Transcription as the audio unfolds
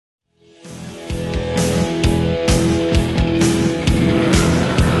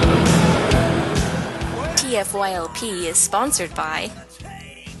TFYLP is sponsored by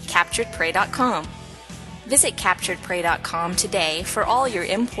CapturedPrey.com. Visit CapturedPrey.com today for all your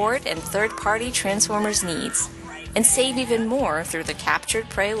import and third-party Transformers needs, and save even more through the Captured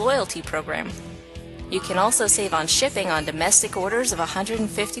Prey loyalty program. You can also save on shipping on domestic orders of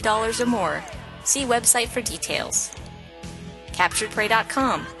 $150 or more. See website for details.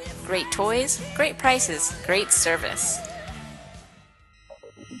 CapturedPrey.com. Great toys, great prices, great service.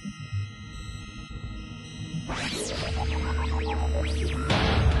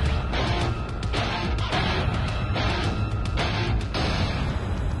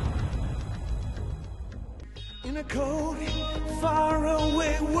 In a cold,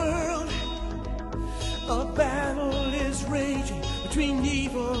 faraway world, a battle is raging between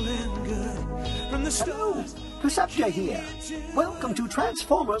evil and good. From the stars, Perceptia here. Welcome to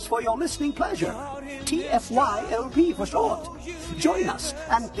Transformers for your listening pleasure. TFYLP for short. Join us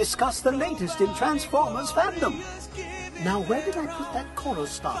and discuss the latest in Transformers fandom. Now, where did I put that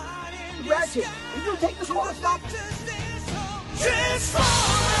chorus stop? Ratchet, will you take the chorus stop? Transformers,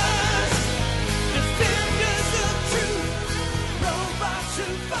 defenders of truth, robots who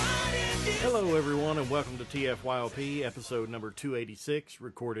fight in the Hello, everyone, and welcome to TFYLP, episode number 286,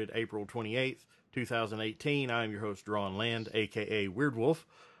 recorded April 28th, 2018. I am your host, Ron Land, a.k.a. Weird Wolf.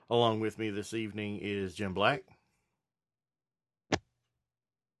 Along with me this evening is Jim Black.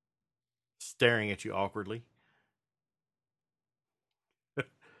 Staring at you awkwardly.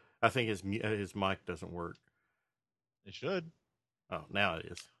 I think his mic doesn't work. It should. Oh, now it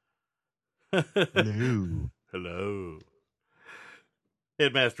is. Hello. Hello.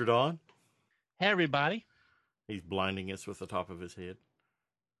 Headmaster Don. Hey, everybody. He's blinding us with the top of his head.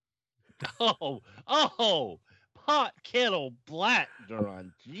 Oh, pot kettle black,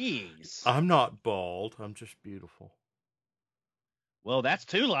 Duran. Jeez. I'm not bald. I'm just beautiful. Well, that's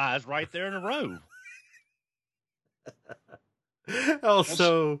two lies right there in a row.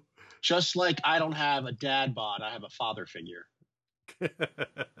 Also, just like I don't have a dad bod, I have a father figure.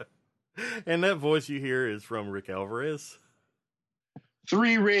 and that voice you hear is from Rick Alvarez.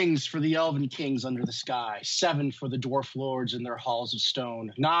 3 rings for the elven kings under the sky, 7 for the dwarf lords in their halls of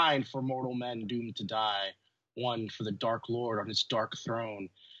stone, 9 for mortal men doomed to die, 1 for the dark lord on his dark throne.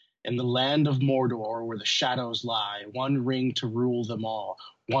 In the land of Mordor where the shadows lie, 1 ring to rule them all,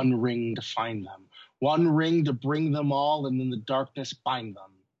 1 ring to find them, 1 ring to bring them all and in the darkness bind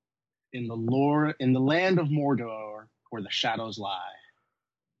them. In the land of Mordor where the shadows lie.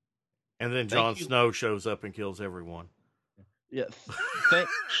 And then Jon Snow shows up and kills everyone. Yeah.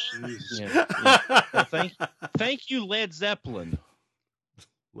 Thank you, Led Zeppelin.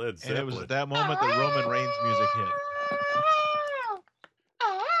 Led Zeppelin. And it was at that moment that Roman Reigns music hit.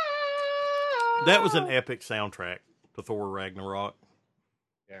 That was an epic soundtrack to Thor Ragnarok.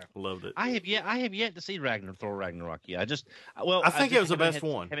 Yeah, loved it. I have yet to see Thor Ragnarok. Yeah, I think it was the best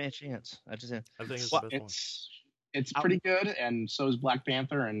one. Haven't had a chance. I think it's the best one. It's pretty good, and so is Black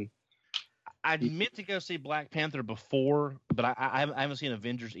Panther. And I meant to go see Black Panther before, but I haven't seen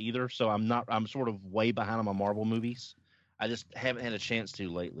Avengers either. So I'm sort of way behind on my Marvel movies. I just haven't had a chance to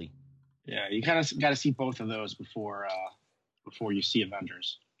lately. Yeah, you kind of got to see both of those before you see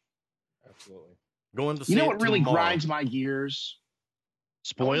Avengers. Absolutely. Going to see you know what really tomorrow. grinds my gears?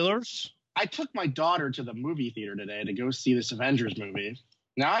 Spoilers? I took my daughter to the movie theater today to go see this Avengers movie.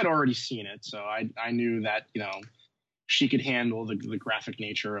 Now, I'd already seen it, so I knew that, she could handle the graphic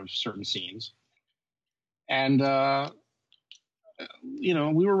nature of certain scenes. And, we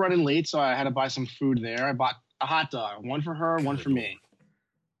were running late, so I had to buy some food there. I bought a hot dog, 1 for her, 1 for me.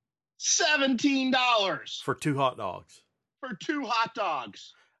 $17 for 2 hot dogs. For 2 hot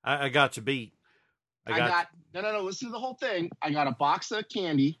dogs. I got you beat. No, listen to the whole thing. I got a box of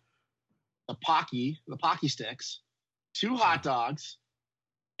candy, the Pocky sticks, 2 hot dogs,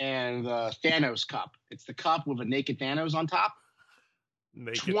 and the Thanos cup. It's the cup with a naked Thanos on top.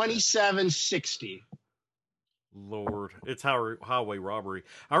 $27.60. Lord, it's highway robbery.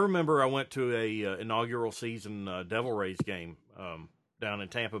 I remember I went to a inaugural season Devil Rays game down in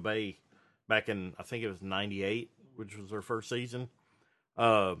Tampa Bay back in, I think it was 98, which was their first season.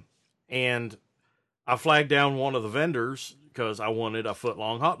 And I flagged down one of the vendors because I wanted a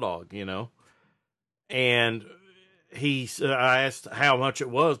foot-long hot dog, And I asked how much it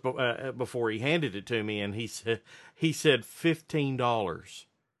was before he handed it to me, and he said $15.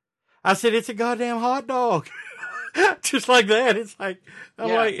 I said, it's a goddamn hot dog. Just like that. It's like,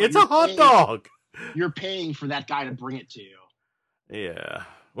 it's a hot dog. You're paying for that guy to bring it to you. Yeah.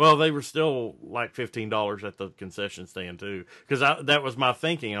 Well, they were still like $15 at the concession stand too, because that was my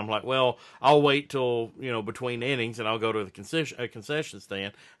thinking. I'm like, well, I'll wait till between innings and I'll go to the concession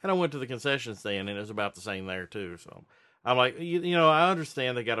stand. And I went to the concession stand and it was about the same there too. So I'm like, I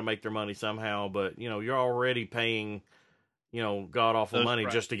understand they got to make their money somehow, but you're already paying, god awful money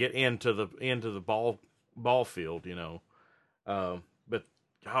just to get into the ball field. But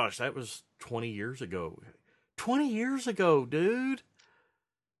gosh, that was 20 years ago. 20 years ago, dude.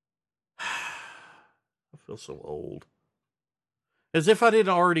 I feel so old. As if I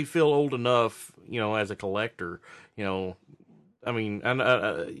didn't already feel old enough, as a collector. I mean,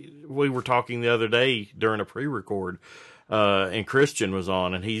 we were talking the other day during a pre-record, and Christian was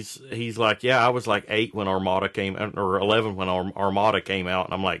on, and he's like, yeah, I was like 8 when Armada came, or 11 when Armada came out,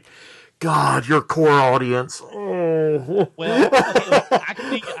 and I'm like, God, your core audience. Oh. Well, I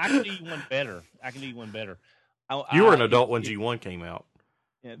can do you one better. You were an adult when G1 came out.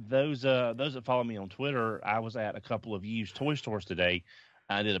 Yeah, those that follow me on Twitter, I was at a couple of used toy stores today.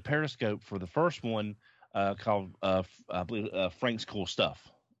 I did a Periscope for the first one called I believe Frank's Cool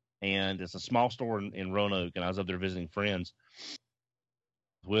Stuff, and it's a small store in Roanoke, and I was up there visiting friends.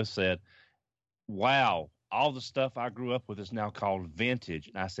 With said, "Wow, all the stuff I grew up with is now called vintage,"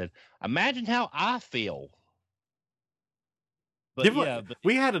 and I said, "Imagine how I feel." But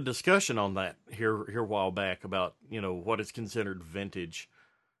we had a discussion on that here a while back about what is considered vintage.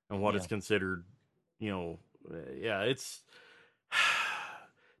 And what is considered, it's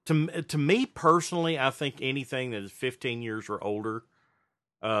to me personally, I think anything that is 15 years or older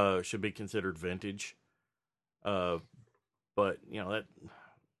should be considered vintage. But that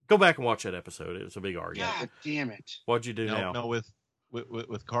go back and watch that episode. It was a big argument. God damn it! What'd you do now? No,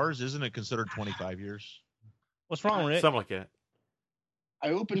 with cars, isn't it considered 25 years? What's wrong, Rick? Something like that.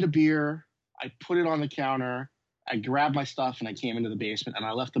 I opened a beer. I put it on the counter. I grabbed my stuff and I came into the basement and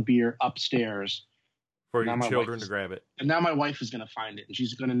I left the beer upstairs for your children to grab it. And now my wife is going to find it and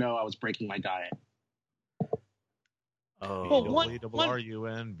she's going to know I was breaking my diet. Oh,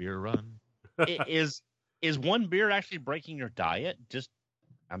 WRUN beer run. Is one beer actually breaking your diet?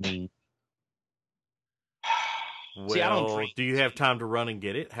 I mean, well, see, I don't drink. Do you have time to run and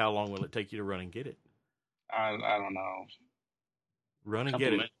get it? How long will it take you to run and get it? I don't know. Run and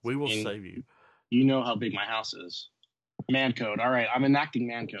get it. We will save you. You know how big my house is. Man code. All right, I'm enacting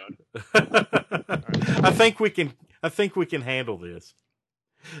man code. I think we can handle this.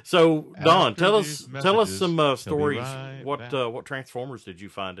 So, Don, tell us some stories. Right what Transformers did you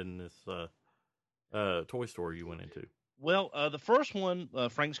find in this toy store you went into? Well, the first one,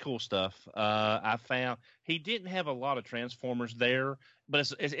 Frank's Cool Stuff, I found he didn't have a lot of Transformers there, but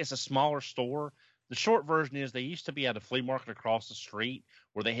it's a smaller store. The short version is they used to be at a flea market across the street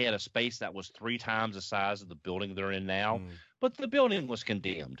where they had a space that was 3 times the size of the building they're in now, but the building was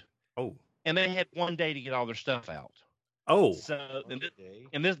condemned. Oh, and they had one day to get all their stuff out. Oh, so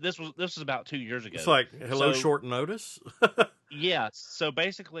this was about 2 years ago. It's like short notice. Yeah. So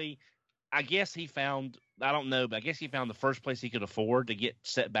basically, I guess he found the first place he could afford to get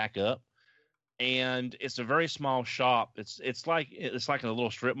set back up, and it's a very small shop. It's like in a little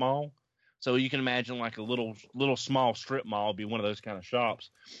strip mall. So you can imagine like a little small strip mall would be one of those kind of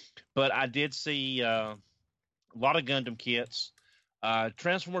shops. But I did see a lot of Gundam kits.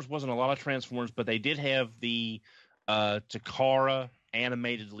 Transformers wasn't a lot of Transformers, but they did have the Takara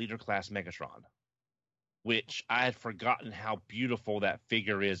animated Leader Class Megatron, which I had forgotten how beautiful that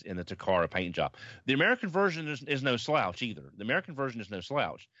figure is in the Takara paint job. The American version is no slouch either. The American version is no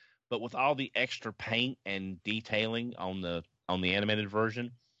slouch, but with all the extra paint and detailing on the animated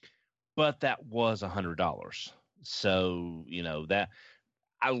version. But that was $100. So, that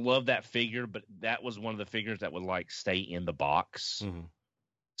I love that figure, but that was one of the figures that would like stay in the box. Mm-hmm.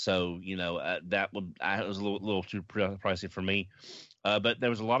 So, it was a little too pricey for me. But there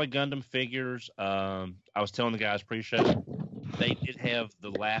was a lot of Gundam figures. I was telling the guys pre-show, they did have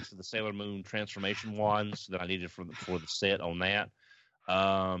the last of the Sailor Moon transformation wands that I needed for the set on that.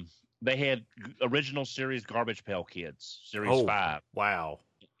 They had original series Garbage Pail Kids, Series 5. Wow.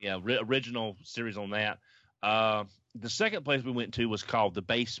 Yeah, original series on that. The second place we went to was called The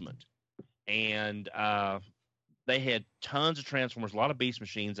Basement. And they had tons of Transformers, a lot of Beast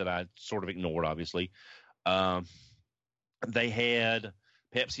Machines that I sort of ignored, obviously. They had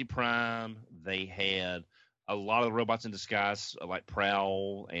Pepsi Prime. They had a lot of the robots in disguise, like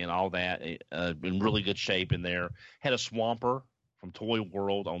Prowl and all that, in really good shape in there. Had a Swamper from Toy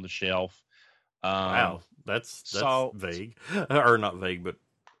World on the shelf. Wow, that's vague. Or not vague, but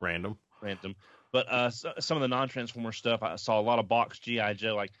random. But some of the non-Transformer stuff, I saw a lot of box G.I.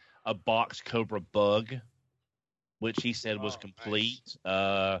 Joe, like a box Cobra Bug which he said was complete.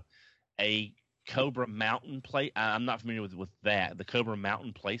 Nice. A Cobra Mountain play. I'm not familiar with that. The Cobra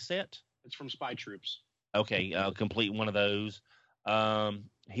Mountain play set. It's from Spy Troops. Okay, complete one of those.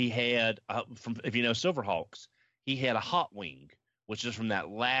 He had from, if you know Silverhawks, he had a Hot Wing, which is from that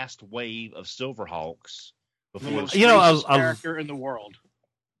last wave of Silverhawks. The Before most You know, racist I- character in the world.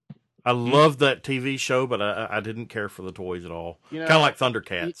 I love that TV show, but I didn't care for the toys at all. You know, Kind of like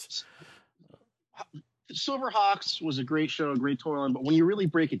Thundercats. Silverhawks was a great show, a great toy line, but when you really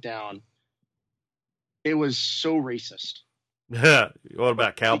break it down, it was so racist. What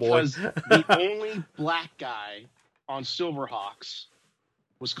about Cowboy? Because the only black guy on Silverhawks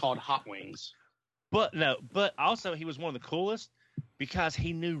was called Hot Wings. But also he was one of the coolest because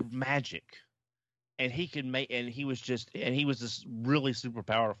he knew magic, and he could make, and he was just really super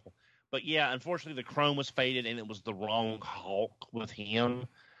powerful. But yeah, unfortunately the chrome was faded, and it was the wrong Hulk with him,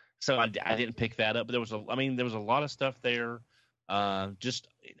 so I didn't pick that up. But there was a lot of stuff there. Just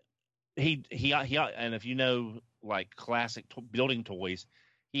he and if you know like classic building toys,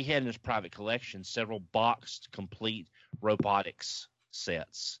 he had in his private collection several boxed complete robotics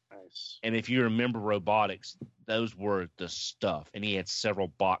sets. Nice. And if you remember robotics, those were the stuff. And he had several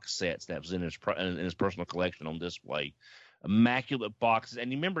box sets that was in his personal collection on display. Immaculate boxes.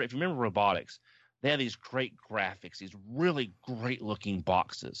 And if you remember robotics, they had these great graphics, these really great looking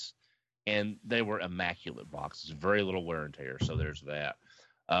boxes. And they were immaculate boxes, very little wear and tear. So there's that.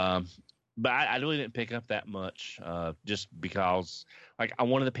 But I really didn't pick up that much, just because like I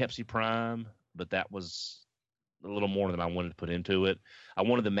wanted the Pepsi Prime, but that was a little more than I wanted to put into it. I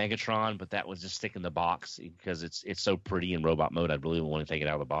wanted the Megatron, but that was just stick in the box because it's so pretty in robot mode. I really didn't want to take it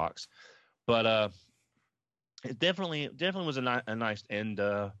out of the box. But it definitely was a nice and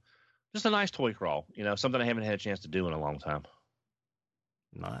just a nice toy crawl. You know, something I haven't had a chance to do in a long time.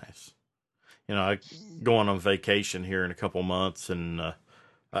 Nice. You know, I going on vacation here in a couple months, and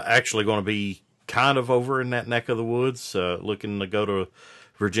actually going to be kind of over in that neck of the woods, looking to go to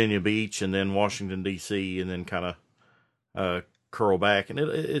Virginia Beach and then Washington D.C. and then kind of curl back. And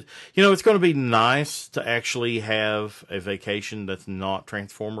it you know, it's going to be nice to actually have a vacation that's not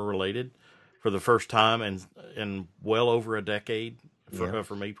Transformer related for the first time in well over a decade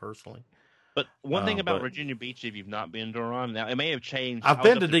for me personally. But one thing about Virginia Beach, if you've not been to Ron, now it may have changed. I've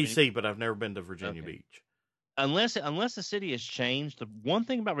been to D.C., but I've never been to Virginia Beach. Unless the city has changed, the one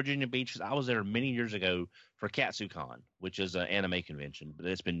thing about Virginia Beach is I was there many years ago for KatsuCon, which is an anime convention, but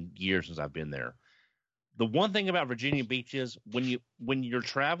it's been years since I've been there. The one thing about Virginia Beach is when you're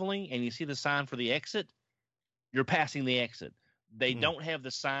traveling and you see the sign for the exit, you're passing the exit. They don't have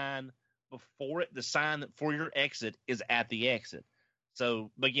the sign before it. The sign for your exit is at the exit.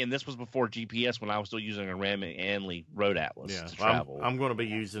 So, again, this was before GPS when I was still using a Rand-Anley Road Atlas to travel. I'm going to be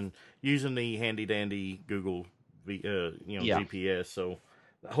using the handy dandy Google, GPS. So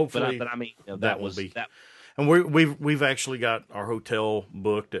hopefully, but I mean, that will be. That. And we've actually got our hotel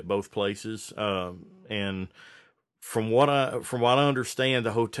booked at both places. And from what I understand,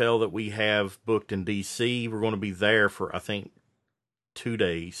 the hotel that we have booked in DC, we're going to be there for I think 2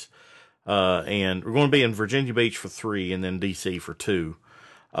 days. And we're going to be in Virginia Beach for 3 and then DC for 2.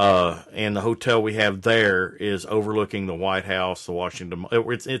 And the hotel we have there is overlooking the White House, the Washington.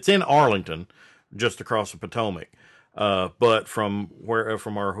 It's in Arlington, just across the Potomac. But from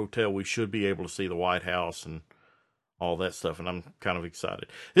our hotel, we should be able to see the White House and all that stuff. And I'm kind of excited.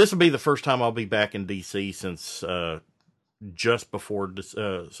 This will be the first time I'll be back in DC since, just before,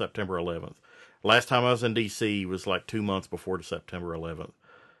 September 11th. Last time I was in DC was like 2 months before September 11th.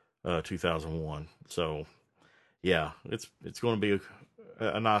 2001. So, yeah, it's going to be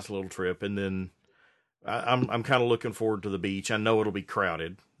a nice little trip, and then I'm kind of looking forward to the beach. I know it'll be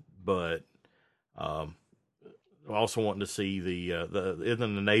crowded, but also wanting to see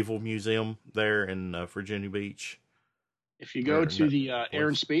the Naval Museum there in Virginia Beach. If you go to the Air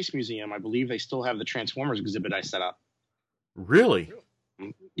and Space Museum, I believe they still have the Transformers exhibit I set up. Really?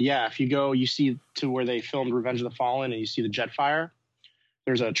 Yeah, if you go, you see to where they filmed Revenge of the Fallen, and you see the Jetfire.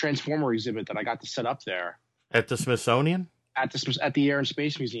 There's a Transformer exhibit that I got to set up there at the Smithsonian, at the Air and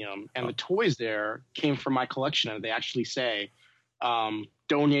Space Museum, and the toys there came from my collection, and they actually say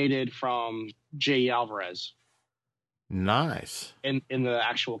donated from J.E. Alvarez. Nice. In the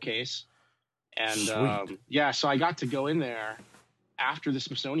actual case, and so I got to go in there after the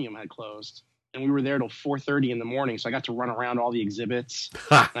Smithsonian had closed, and we were there till 4:30 in the morning. So I got to run around all the exhibits.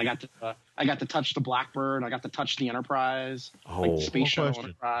 And I got to touch the Blackbird. I got to touch the Enterprise, like the Space Shuttle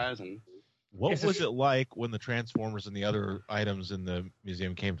Enterprise. And what was it like when the Transformers and the other items in the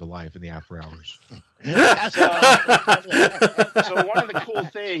museum came to life in the after hours? So one of the cool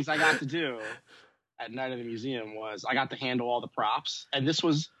things I got to do, at Night of the Museum was I got to handle all the props, and this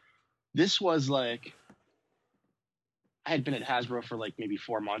was like I had been at Hasbro for like maybe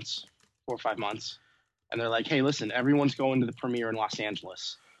 4 or 5 months, and they're like, "Hey, listen, everyone's going to the premiere in Los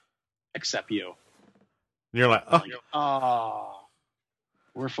Angeles, except you." And you're like,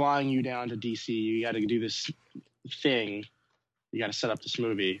 we're flying you down to DC. You got to do this thing. You got to set up this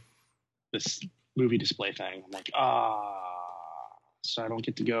movie display thing. I'm like, so I don't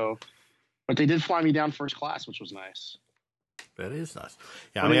get to go. But they did fly me down first class, which was nice. that is nice.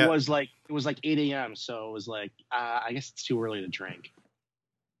 Yeah, But it was like 8 a.m. So it was like, I guess it's too early to drink.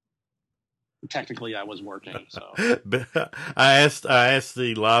 Technically, I was working. So I asked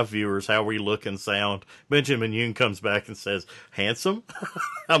the live viewers how we look and sound. Benjamin Yoon comes back and says, "Handsome."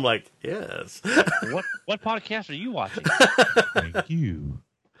 I'm like, "Yes." What podcast are you watching? Thank you.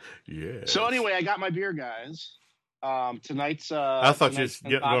 Yeah. So anyway, I got my beer, guys. Tonight's I thought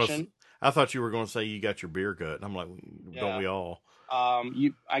concoction. I thought you were going to say you got your beer gut. And I'm like, don't we all?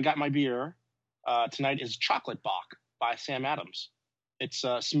 I got my beer. Tonight is Chocolate Bock by Sam Adams. It's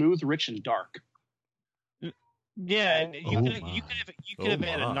smooth, rich, and dark. Yeah, and you could have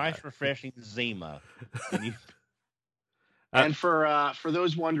had my. a nice, refreshing Zima. And for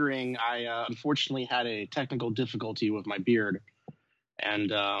those wondering, I unfortunately had a technical difficulty with my beard, and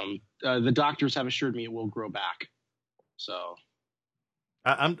the doctors have assured me it will grow back. So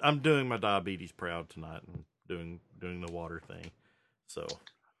I'm doing my diabetes proud tonight and doing the water thing. So,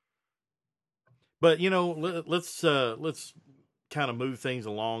 but let's kind of move things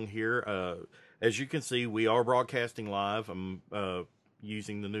along here. As you can see, we are broadcasting live. I'm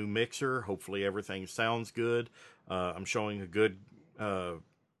using the new mixer. Hopefully everything sounds good. I'm showing a good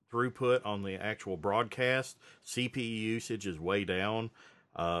throughput on the actual broadcast. CPU usage is way down.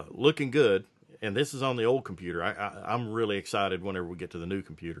 Looking good. And this is on the old computer. I'm really excited whenever we get to the new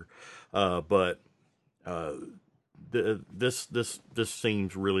computer. But this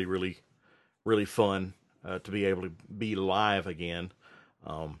seems really, really, really fun to be able to be live again.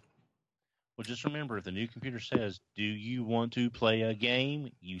 Well, just remember, if the new computer says, "Do you want to play a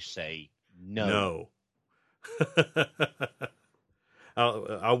game?" you say no.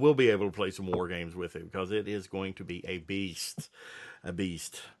 I will be able to play some war games with it because it is going to be a beast.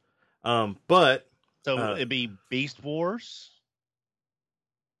 But So it'd be Beast Wars.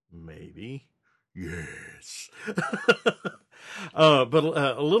 Maybe. Yes. But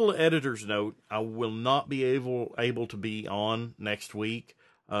a little editor's note, I will not be able to be on next week.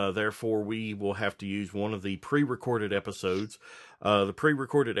 Therefore, we will have to use one of the pre-recorded episodes. The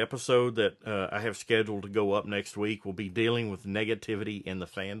pre-recorded episode that I have scheduled to go up next week will be dealing with negativity in the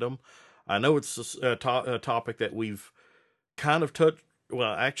fandom. I know it's a topic that we've kind of touched.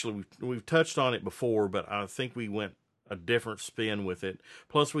 Well, actually, we've touched on it before, but I think we went a different spin with it.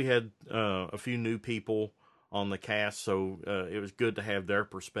 Plus, we had a few new people on the cast, so it was good to have their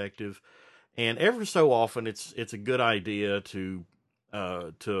perspective. And every so often, it's a good idea to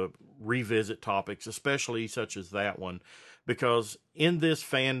revisit topics, especially such as that one, because in this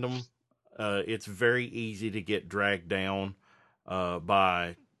fandom, it's very easy to get dragged down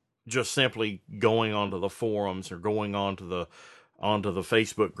by just simply going onto the forums or going onto the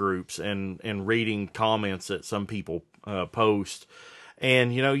Facebook groups and reading comments that some people post.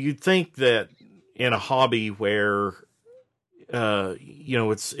 And, you'd think that in a hobby where,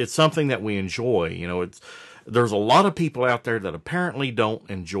 it's something that we enjoy, there's a lot of people out there that apparently don't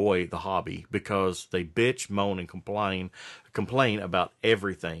enjoy the hobby because they bitch, moan, and complain about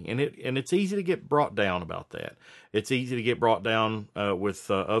everything. And it's easy to get brought down about that. It's easy to get brought down with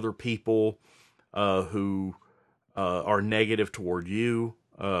other people who are negative toward you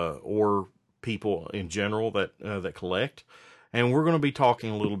or people in general that collect. And we're going to be talking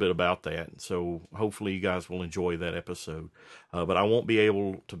a little bit about that. So hopefully you guys will enjoy that episode. But I won't be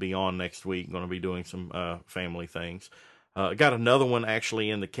able to be on next week. I'm going to be doing some family things. Got another one actually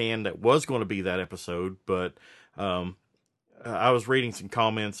in the can that was going to be that episode. But I was reading some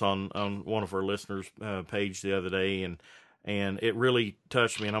comments on one of our listeners' page the other day. And it really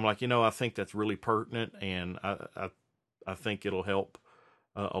touched me. And I'm like, I think that's really pertinent. And I think it'll help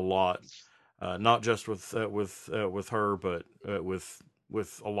a lot. Not just with her, but with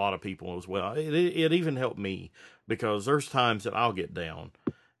a lot of people as well. It even helped me because there's times that I'll get down,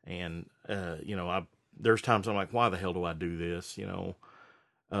 and there's times I'm like, why the hell do I do this?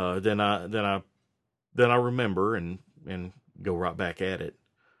 Then I remember and go right back at it.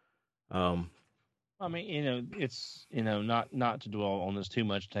 I mean, it's not to dwell on this too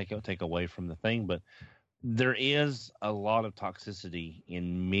much, take away from the thing, but there is a lot of toxicity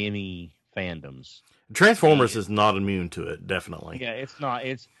in many fandoms. Transformers is not immune to it, definitely. Yeah, it's not.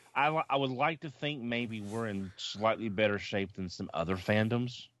 I would like to think maybe we're in slightly better shape than some other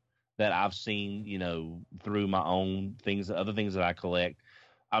fandoms that I've seen, through my own things, other things that I collect.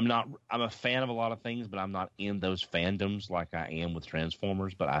 I'm a fan of a lot of things, but I'm not in those fandoms like I am with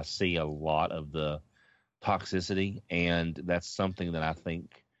Transformers, but I see a lot of the toxicity, and that's something that I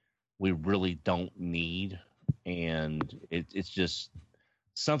think we really don't need. And it's just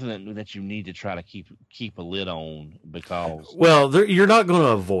something that you need to try to keep a lid on, because you're not going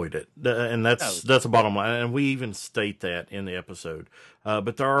to avoid it, and that's a bottom line, and we even state that in the episode.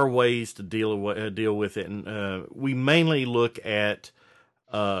 But there are ways to deal with it, and we mainly look at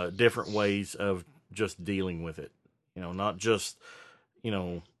different ways of just dealing with it. Not just I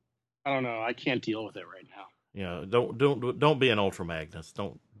don't know. I can't deal with it right now. Don't be an Ultra Magnus.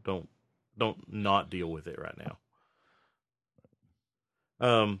 Don't not deal with it right now.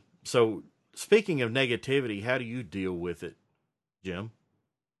 So speaking of negativity, how do you deal with it, Jim?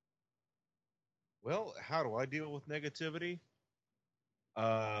 Well, how do I deal with negativity?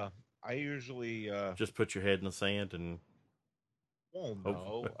 I usually just put your head in the sand and. Well,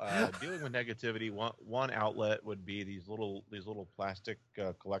 no. Dealing with negativity, one outlet would be these little plastic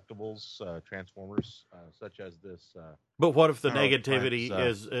collectibles, Transformers, such as this. But what if the negativity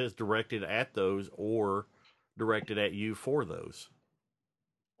is directed at those or directed at you for those?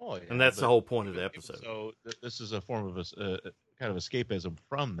 Oh, yeah, and that's the whole point of the episode. So this is a form of kind of escapism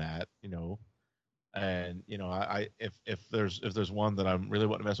from that, And I if there's one that I'm really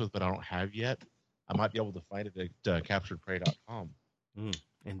wanting to mess with but I don't have yet, I might be able to find it at capturedprey.com.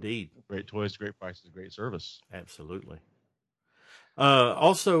 Indeed. Great toys, great prices, great service. Absolutely.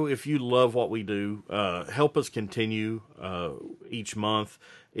 Also, if you love what we do, help us continue each month.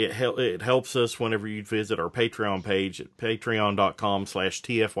 It helps us whenever you visit our Patreon page at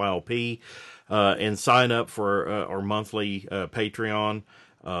patreon.com/TFYLP and sign up for our monthly Patreon.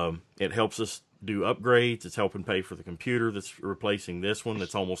 It helps us do upgrades. It's helping pay for the computer that's replacing this one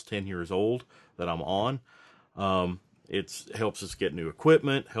that's almost 10 years old that I'm on. It helps us get new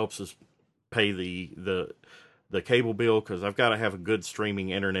equipment, helps us pay the cable bill, because I've got to have a good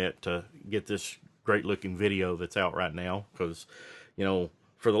streaming internet to get this great looking video that's out right now. Because,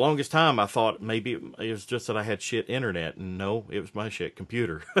 for the longest time I thought maybe it was just that I had shit internet, and no, it was my shit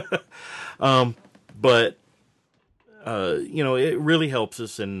computer. But it really helps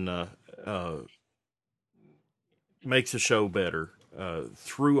us and makes the show better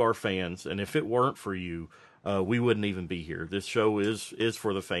through our fans. And if it weren't for you, we wouldn't even be here. This show is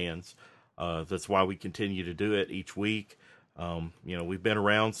for the fans. That's why we continue to do it each week. We've been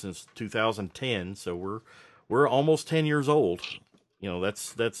around since 2010, so we're almost 10 years old.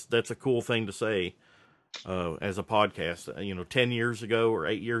 That's a cool thing to say as a podcast. 10 years ago or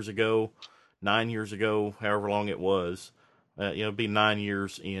 8 years ago, 9 years ago, however long it was, it'll be 9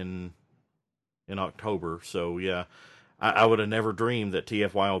 years in October. So yeah, I would have never dreamed that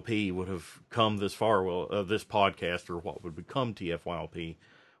TFYLP would have come this far. Well, this podcast, or what would become TFYLP,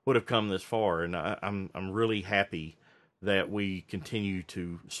 would have come this far, and I'm really happy that we continue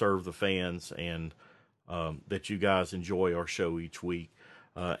to serve the fans, and that you guys enjoy our show each week.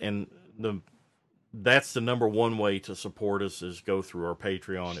 And that's the number one way to support us, is go through our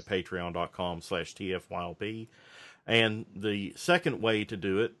Patreon at patreon.com/TFYLP. And the second way to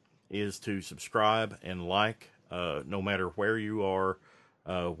do it is to subscribe and like, no matter where you are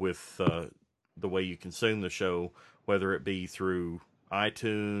with the way you consume the show, whether it be through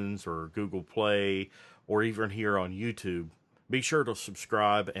iTunes or Google Play or even here on YouTube. Be sure to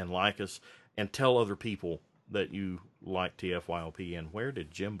subscribe and like us, and tell other people that you like TFYLP. And where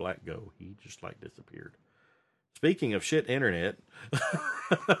did Jim Black go? He just disappeared. Speaking of shit internet,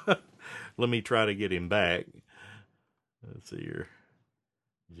 let me try to get him back. Let's see here.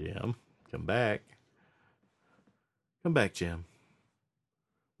 Jim, come back. Come back, Jim.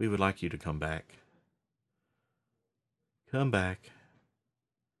 We would like you to come back. Come back.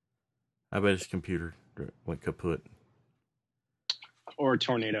 I bet his computer went kaput. Or a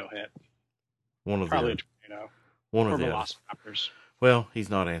tornado hit. One of Probably the, a tornado. One or of the velociraptors. Well, he's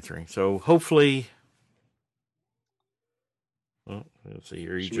not answering. So hopefully, let's see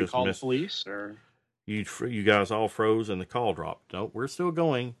here. Should we call the police, or you guys all froze and the call dropped? No, we're still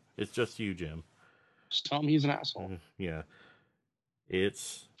going. It's just you, Jim. Just tell him he's an asshole. Yeah,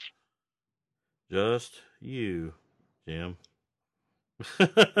 it's just you, Jim.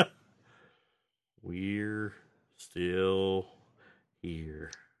 We're still here.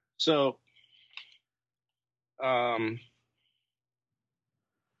 So,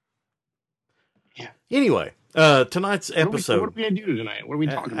 Anyway, Tonight's What are episode. we gonna do tonight? What are we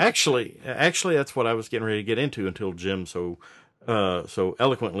talking about? Actually, that's what I was getting ready to get into until Jim so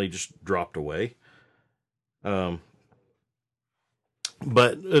eloquently just dropped away.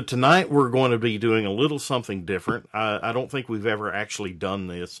 But tonight we're going to be doing a little something different. I don't think we've ever actually done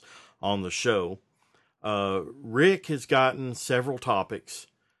this on the show. Rick has gotten several topics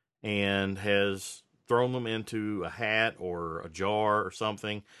and has thrown them into a hat or a jar or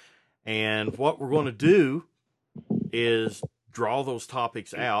something. And what we're going to do is draw those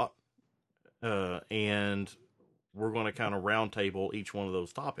topics out, and we're going to kind of round table each one of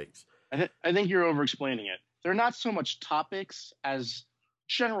those topics. I think you're over explaining it. They're not so much topics as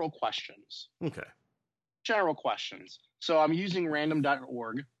general questions. Okay. General questions. So I'm using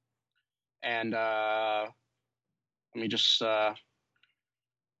random.org, and let me just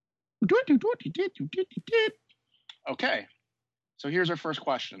okay. So here's our first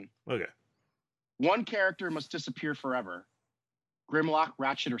question. Okay. One character must disappear forever. Grimlock,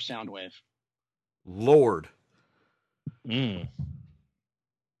 Ratchet, or Soundwave? Lord. Mm.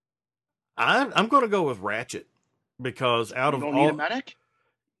 I'm going to go with Ratchet because out You of don't all, need a medic?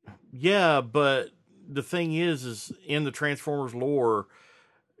 yeah, but the thing is in the Transformers lore,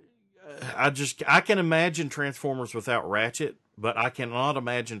 I can imagine Transformers without Ratchet, but I cannot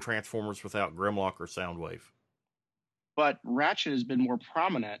imagine Transformers without Grimlock or Soundwave. But Ratchet has been more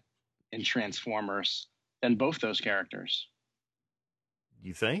prominent in Transformers than both those characters.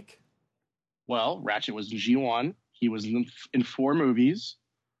 You think? Well, Ratchet was in G1. He was in 4 movies.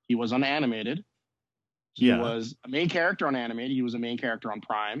 He was unanimated. He Yeah. was a main character on animated. He was a main character on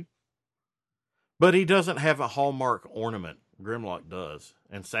Prime. But he doesn't have a Hallmark ornament. Grimlock does,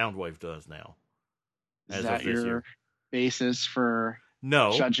 and Soundwave does now. Is As that of this your year. basis for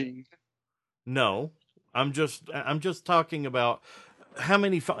No, judging? no. I'm just talking about how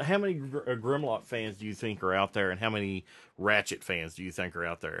many Grimlock fans do you think are out there, and how many Ratchet fans do you think are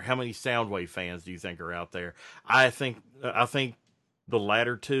out there? How many Soundwave fans do you think are out there? I think the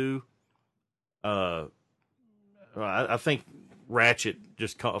latter two. I think Ratchet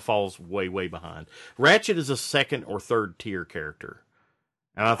just falls way behind. Ratchet is a second or third tier character,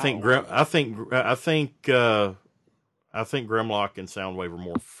 and I think I think Grimlock and Soundwave are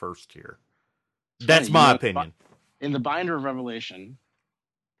more first tier. That's You my know, opinion. In the Binder of Revelation,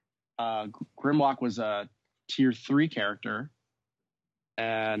 Grimlock was a tier 3 character,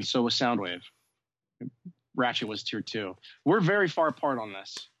 and so was Soundwave. Ratchet was tier 2. We're very far apart on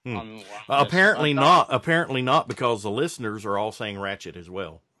this. On this. Apparently not. Apparently not, because the listeners are all saying Ratchet as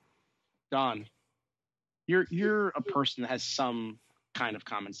well. Don, you're a person that has some kind of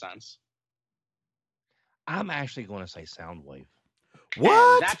common sense. I'm actually going to say Soundwave. What?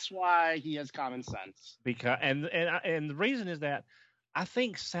 And that's why he has common sense. Because and the reason is that I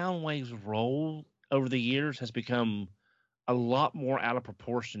think Soundwave's role over the years has become a lot more out of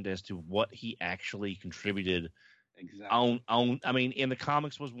proportion as to what he actually contributed. Exactly. On I mean, in the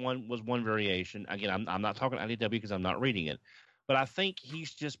comics was one variation. Again, I'm not talking IDW because I'm not reading it, but I think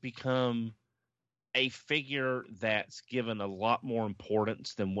he's just become a figure that's given a lot more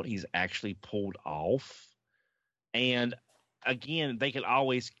importance than what he's actually pulled off. And again, they could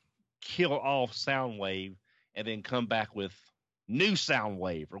always kill off Soundwave and then come back with new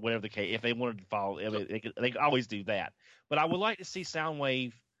Soundwave or whatever the case. If they wanted to follow, they could always do that. But I would like to see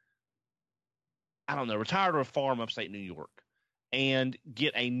Soundwave, I don't know, retire to a farm upstate New York and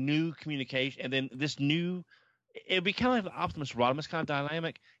get a new communication. And then this new, it'd be kind of like the Optimus Rodimus kind of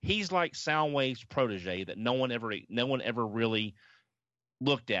dynamic. He's like Soundwave's protege that no one ever really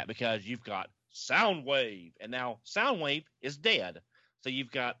looked at, because you've got Soundwave, and now Soundwave is dead. So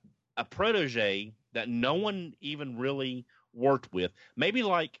you've got a protege that no one even really worked with. Maybe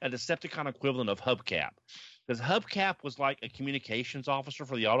like a Decepticon equivalent of Hubcap. Because Hubcap was like a communications officer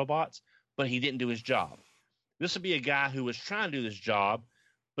for the Autobots, but he didn't do his job. This would be a guy who was trying to do this job,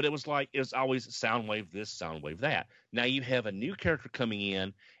 but it was always Soundwave this, Soundwave that. Now you have a new character coming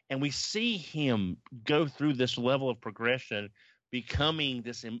in, and we see him go through this level of progression, becoming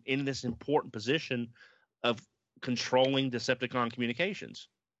in this important position of controlling Decepticon communications.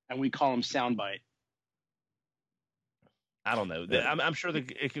 And we call him Soundbite. I don't know. I'm sure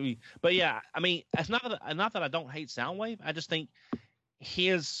that it could be, but yeah, I mean, it's not that I don't hate Soundwave. I just think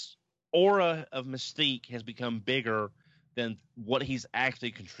his aura of mystique has become bigger than what he's actually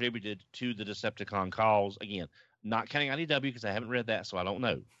contributed to the Decepticon cause. Again, not counting IDW because I haven't read that, so I don't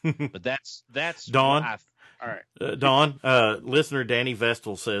know. But that's Don. All right. Don, listener Danny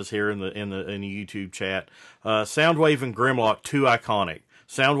Vestal says here in the YouTube chat, Soundwave and Grimlock too iconic.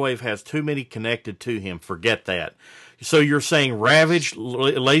 Soundwave has too many connected to him. Forget that. So you're saying Ravage,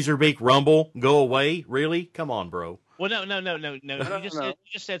 Laserbeak, Rumble, go away? Really? Come on, bro. Well, no. You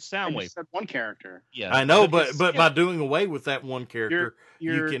just said I Soundwave. just said one character. Yeah, I know, because- but by doing away with that one character,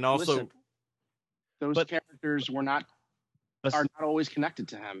 you can also. listen, those characters are not always connected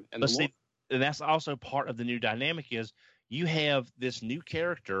to him. And and that's also part of the new dynamic is you have this new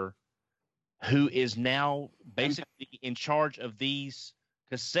character who is now basically in charge of these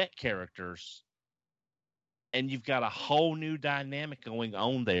cassette characters. And you've got a whole new dynamic going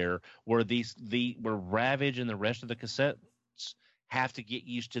on there where where Ravage and the rest of the cassettes have to get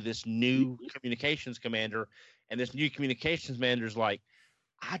used to this new communications commander, and this new communications commander is like,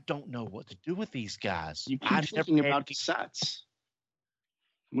 I don't know what to do with these guys. You keep thinking about cassettes.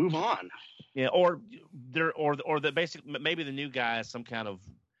 Move on. Yeah, or the basic maybe the new guy is some kind of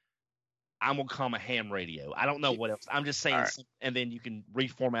I'm gonna call him a ham radio. I don't know what else. I'm just saying, Right. and then you can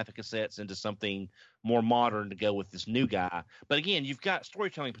reformat the cassettes into something more modern to go with this new guy. But again, you've got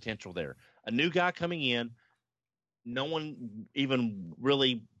storytelling potential there. A new guy coming in, no one even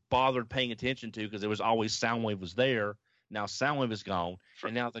really bothered paying attention to because there was always Soundwave was there. Now Soundwave is gone,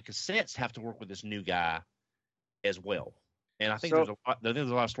 and now the cassettes have to work with this new guy as well. And I think there's a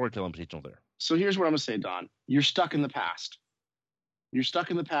lot of storytelling potential there. So here's what I'm going to say, Don. You're stuck in the past. You're stuck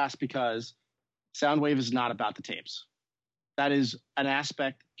in the past because Soundwave is not about the tapes. That is an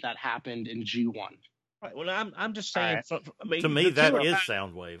aspect that happened in G1. Right. Well, I'm just saying. All To me, that is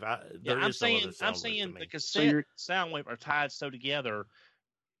Soundwave. I'm saying the cassette Soundwave are tied so together.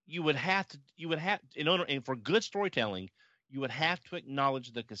 You would have in order, and for good storytelling, you would have to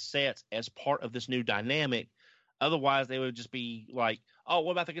acknowledge the cassettes as part of this new dynamic. Otherwise, they would just be like, "Oh,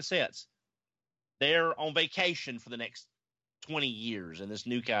 what about the cassettes? They're on vacation for the next 20 years, and this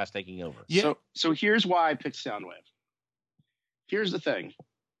new guy's taking over." Yeah. So here's why I picked Soundwave. Here's the thing.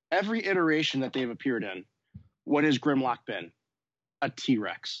 Every iteration that they've appeared in, what has Grimlock been? A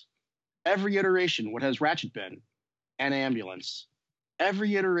T-Rex. Every iteration, what has Ratchet been? An ambulance.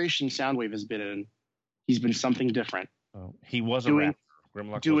 Every iteration Soundwave has been in, he's been something different. Oh, he was doing, a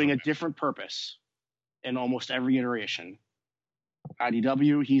Grimlock doing a different purpose in almost every iteration.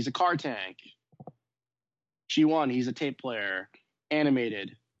 IDW, he's a car tank. G1, he's a tape player.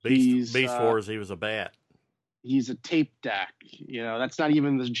 Animated. Beast Wars, he was a bat. He's a tape deck. You know, that's not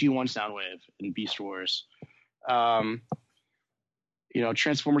even the G1 Soundwave in Beast Wars.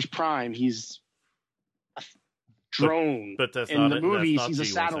 Transformers Prime, he's a drone. But that's in not the movies, that's not he's a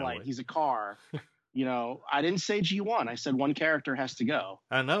G1 satellite. Soundwave. He's a car. I didn't say G1. I said one character has to go.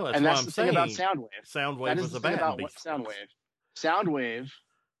 I know. That's and what that's I'm the saying. thing about Soundwave. Soundwave That is was the a thing bat. about in what Beast Wars. Soundwave. Soundwave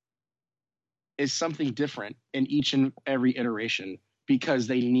is something different in each and every iteration because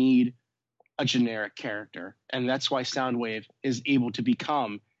they need a generic character. And that's why Soundwave is able to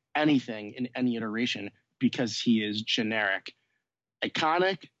become anything in any iteration because he is generic.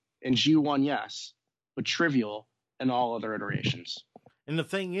 Iconic in G1, yes, but trivial in all other iterations. And the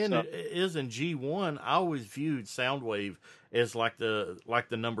thing is in G1, I always viewed Soundwave as like the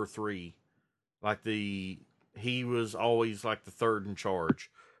number 3. He was always like the third in charge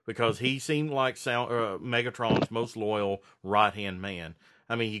because he seemed like Megatron's most loyal right-hand man.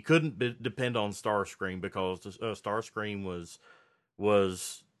 I mean, he couldn't depend on Starscream because Starscream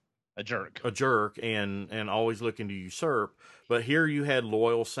was a jerk and always looking to usurp. But here you had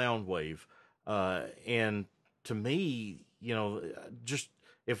loyal Soundwave, and to me, just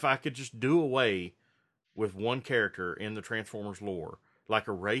if I could just do away with one character in the Transformers lore, like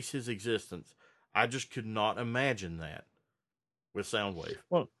erase his existence, I just could not imagine that with Soundwave.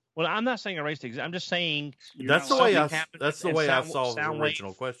 Well, I'm not saying erase the. I'm just saying that's the way I saw the Soundwave,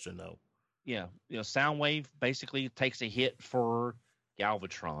 original question, though. Yeah, Soundwave basically takes a hit for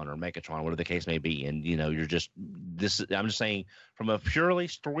Galvatron or Megatron, whatever the case may be, and you're just this. I'm just saying from a purely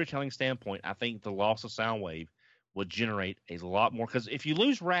storytelling standpoint, I think the loss of Soundwave would generate a lot more because if you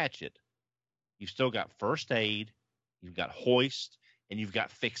lose Ratchet, you've still got First Aid, you've got Hoist, and you've got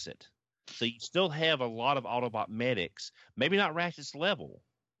Fix It. So you still have a lot of Autobot medics, maybe not Ratchet's level.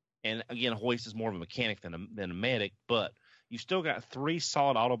 And again, Hoist is more of a mechanic than a medic, but you still got 3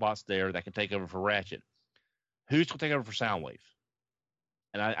 solid Autobots there that can take over for Ratchet. Who's going to take over for Soundwave?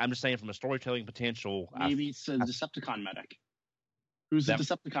 And I'm just saying from a storytelling potential. Maybe it's a Decepticon medic. Who's the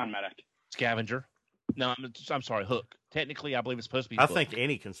Decepticon medic? Scavenger. No, I'm sorry, Hook. Technically, I believe it's supposed to be I Hook. think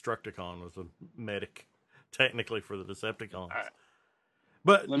any Constructicon was a medic, technically, for the Decepticons. Right.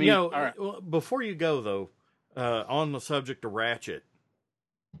 But, right. before you go, though, on the subject of Ratchet,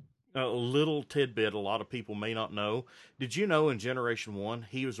 a little tidbit a lot of people may not know. Did you know in Generation 1,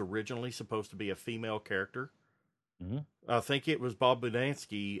 he was originally supposed to be a female character? Mm-hmm. I think it was Bob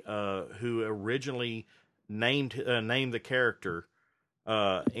Budansky who originally named the character,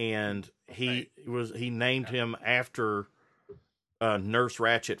 and he named him after Nurse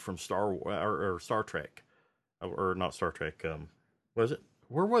Ratched from Star Wars or Star Trek, or not Star Trek. Was it?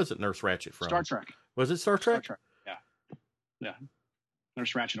 Where was it? Nurse Ratched from Star Trek. Was it Star Trek? Star Trek. Yeah.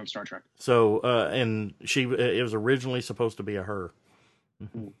 Nurse Ratched on Star Trek. So, and it was originally supposed to be a her.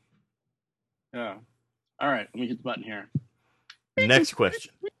 Yeah. All right, let me hit the button here. Next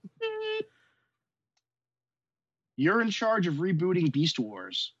question. You're in charge of rebooting Beast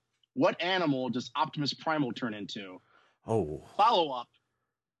Wars. What animal does Optimus Primal turn into? Oh. Follow up.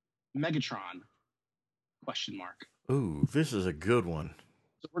 Megatron. Question mark. Ooh, this is a good one.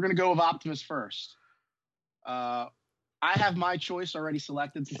 So we're gonna go with Optimus first. I have my choice already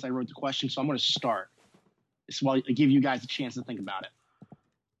selected since I wrote the question, so I'm gonna start. So I'll give you guys a chance to think about it.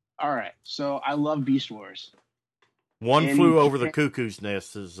 All right, so I love Beast Wars. One And Flew you Over the can't- Cuckoo's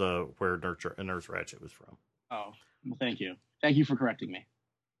Nest is where Nurse Ratched was from. Oh, well, thank you. Thank you for correcting me.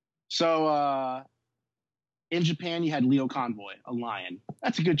 So, in Japan, you had Leo Convoy, a lion.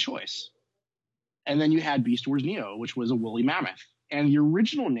 That's a good choice. And then you had Beast Wars Neo, which was a woolly mammoth. And the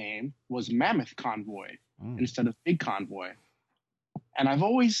original name was Mammoth Convoy instead of Big Convoy. And I've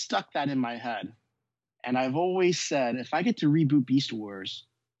always stuck that in my head. And I've always said, if I get to reboot Beast Wars,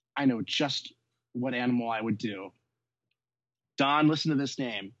 I know just what animal I would do. Don, listen to this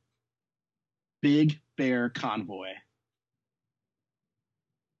name. Big Bear Convoy.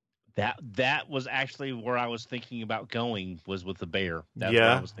 That was actually where I was thinking about going, was with the bear. That's where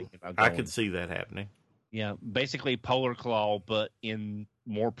Yeah, I was thinking about going. I could see that happening. Yeah, basically Polar Claw, but in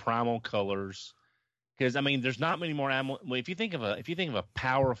more primal colors. Because I mean, there's not many more animals. Well, if you think of a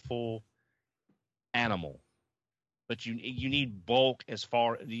powerful animal, but you need bulk you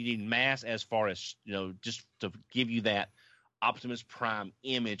need mass as far as, you know, just to give you that Optimus Prime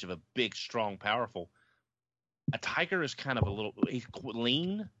image of a big, strong, powerful. A tiger is kind of he's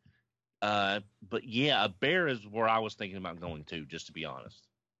lean, but yeah, a bear is where I was thinking about going to, just to be honest.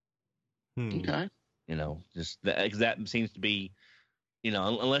 Okay. You know, just that seems to be, you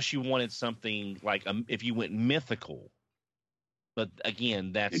know, unless you wanted something like if you went mythical. But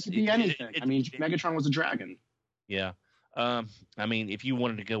again, It could be anything. Megatron was a dragon. Yeah. I mean, if you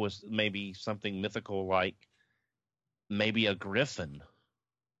wanted to go with maybe something mythical, like maybe a griffin,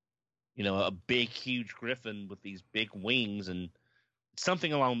 you know, a big, huge griffin with these big wings and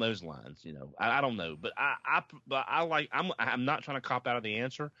something along those lines, you know, I don't know, but I'm not trying to cop out of the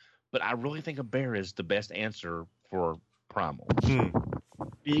answer, but I really think a bear is the best answer for Primal.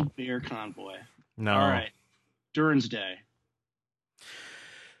 Big Bear Convoy. No. All right. Durin's Day.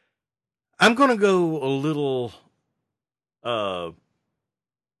 I'm going to go a little out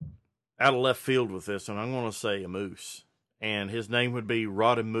of left field with this, and I'm going to say a moose. And his name would be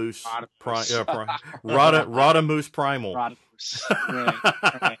Rodimus Rodimus Primal. Rodimus.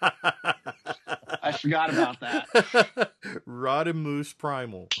 Right. I forgot about that. Rodimus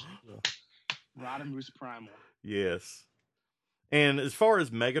Primal. Rodimus Primal. Yes. And as far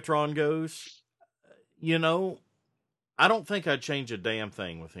as Megatron goes, you know, I don't think I'd change a damn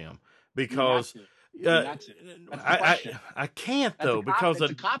thing with him because I can't though, because a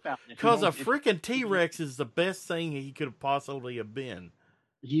freaking T-Rex is the best thing he could have possibly have been.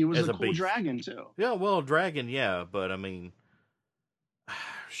 He was a cool beast. dragon too. Yeah, well, a dragon, yeah, but I mean,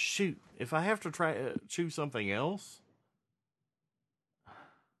 shoot, if I have to choose something else,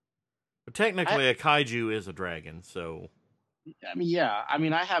 but technically a kaiju is a dragon, so. I mean, yeah. I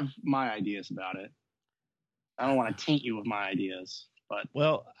mean, I have my ideas about it. I don't want to taint you with my ideas, but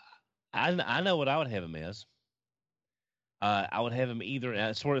well, I know what I would have him as. I would have him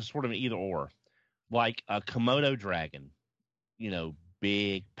either sort of an either or, like a Komodo dragon, you know,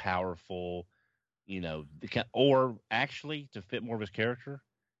 big, powerful, you know, or actually to fit more of his character,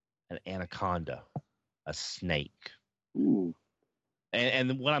 an anaconda, a snake. Ooh.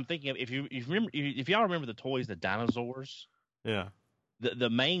 And what I'm thinking of, if y'all remember the toys, the dinosaurs. Yeah. The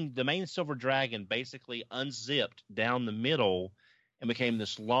main silver dragon basically unzipped down the middle and became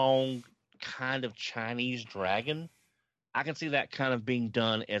this long kind of Chinese dragon. I can see that kind of being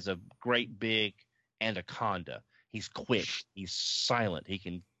done as a great big anaconda. He's quick, he's silent, he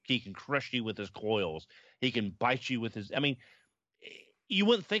can crush you with his coils, he can bite you with his. I mean, you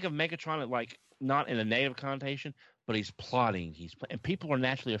wouldn't think of Megatron like not in a negative connotation, but he's plotting. And people are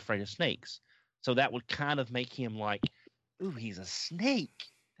naturally afraid of snakes, so that would kind of make him like, ooh, he's a snake.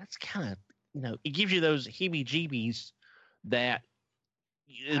 That's kind of, you know, it gives you those heebie-jeebies that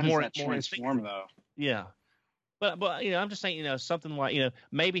is more transform though. Yeah, but you know, I'm just saying, you know, something like, you know,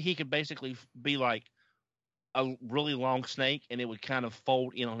 maybe he could basically be like a really long snake, and it would kind of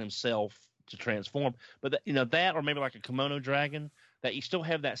fold in on himself to transform. But that, or maybe like a kimono dragon, that you still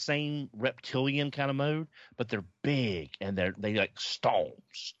have that same reptilian kind of mode, but they're big and they like stomp,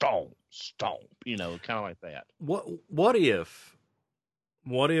 kind of like that. What if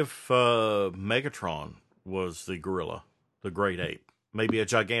Megatron was the gorilla, the great ape, maybe a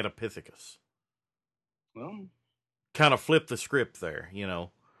Gigantopithecus? Well, kind of flip the script there,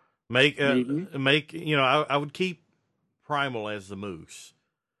 Make I would keep Primal as the moose,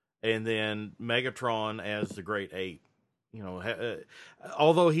 and then Megatron as the great ape.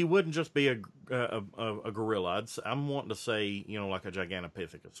 Although he wouldn't just be a gorilla, I'm wanting to say like a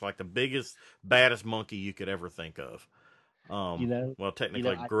Gigantopithecus, like the biggest, baddest monkey you could ever think of. Well,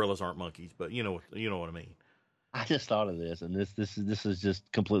 technically gorillas aren't monkeys, but you know what I mean. I just thought of this, and this is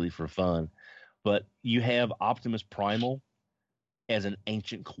just completely for fun. But you have Optimus Primal as an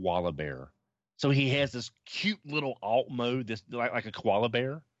ancient koala bear. So he has this cute little alt mode, this like a koala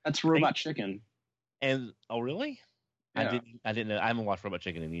bear. That's Robot Chicken. And oh, really? Yeah. I didn't know. I haven't watched Robot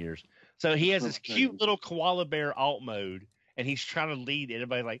Chicken in years. So he has this cute little koala bear alt mode, and he's trying to lead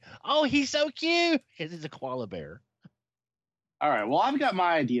everybody like, oh, he's so cute because he's a koala bear. All right. Well, I've got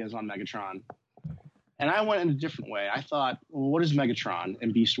my ideas on Megatron. And I went in a different way. I thought, well, what is Megatron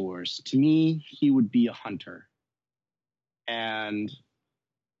in Beast Wars? To me, he would be a hunter. And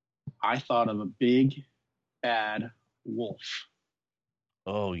I thought of a big, bad wolf.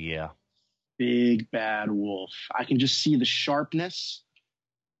 Oh, yeah. Big, bad wolf. I can just see the sharpness,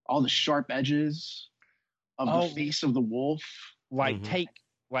 all the sharp edges of the face of the wolf. Take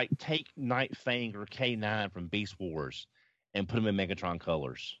Night Fang or K9 from Beast Wars and put him in Megatron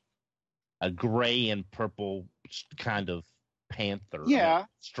colors. A gray and purple kind of panther. Yeah.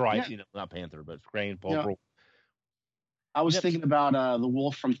 Stripes, not panther, but gray and purple. Yeah. I was thinking about the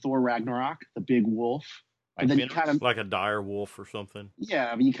wolf from Thor Ragnarok, the big wolf. Like, and then you kind of like a dire wolf or something.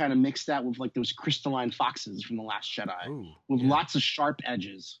 Yeah, but you kind of mix that with like those crystalline foxes from The Last Jedi, with lots of sharp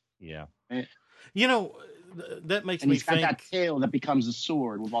edges. Yeah. Right? That makes and me he's think. Got that tail that becomes a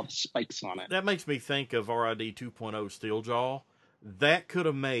sword with all the spikes on it. That makes me think of RID 2.0 Steeljaw. That could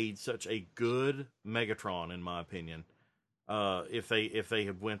have made such a good Megatron, in my opinion, if they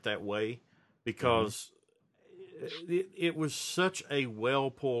had went that way, because it was such a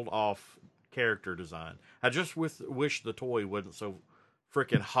well pulled off character design. I just wish the toy wasn't so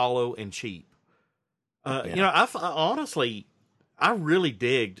freaking hollow and cheap. Honestly, I really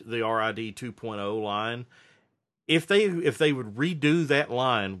digged the RID 2.0 line. If they would redo that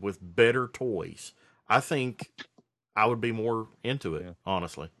line with better toys, I think I would be more into it,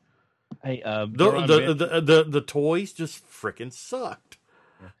 honestly. Hey, the toys just freaking sucked.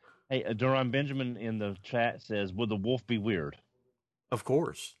 Hey, Duran Benjamin in the chat says, "Would the wolf be weird?" Of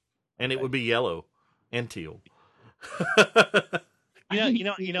course, and it would be yellow and teal.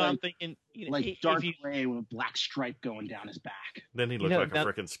 I'm thinking like dark gray with a black stripe going down his back. Then he looked like a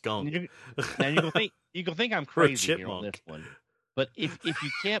freaking skunk. Now you can think I'm crazy here on this one, but if you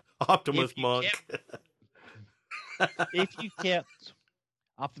kept Optimus Monk. If you kept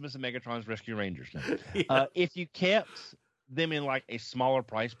Optimus and Megatron's Rescue Rangers, if you kept them in like a smaller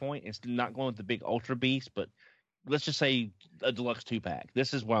price point, it's not going with the big Ultra Beast, but let's just say a deluxe 2-pack.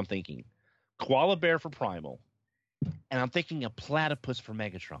 This is what I'm thinking: Koala Bear for Primal, and I'm thinking a Platypus for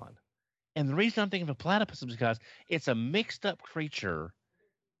Megatron. And the reason I'm thinking of a Platypus is because it's a mixed up creature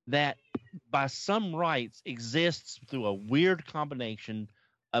that, by some rights, exists through a weird combination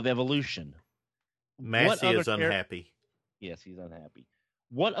of evolution. Massey is unhappy. Yes, he's unhappy.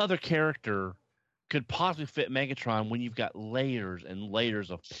 What other character could possibly fit Megatron when you've got layers and layers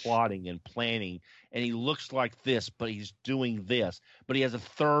of plotting and planning, and he looks like this, but he's doing this, but he has a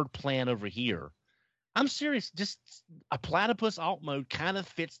third plan over here? I'm serious. Just a Platypus alt mode kind of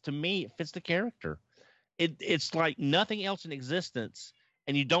fits to me. It fits the character. It's like nothing else in existence,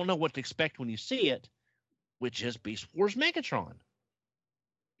 and you don't know what to expect when you see it, which is Beast Wars Megatron.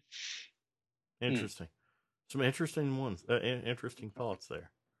 Interesting. Some interesting ones. Interesting thoughts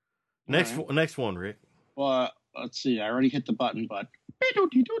there. Next one, Rick. Well, let's see. I already hit the button, but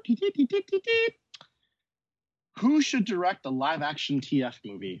who should direct a live-action TF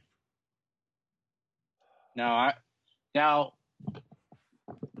movie? Now,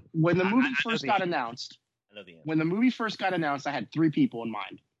 when the movie first got announced, I had 3 people in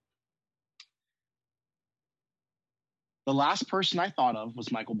mind. The last person I thought of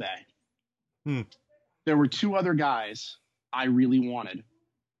was Michael Bay. There were 2 other guys I really wanted.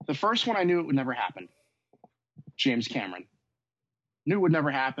 The first one I knew it would never happen. James Cameron. Knew it would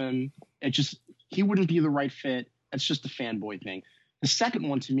never happen. He wouldn't be the right fit. It's just a fanboy thing. The second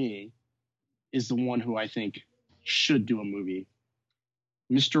one to me is the one who I think should do a movie.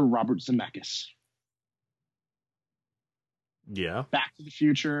 Mr. Robert Zemeckis. Yeah. Back to the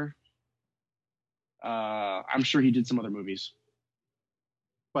Future. I'm sure he did some other movies.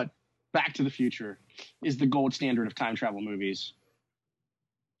 But Back to the Future is the gold standard of time travel movies.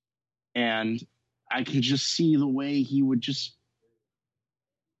 And I can just see the way he would just...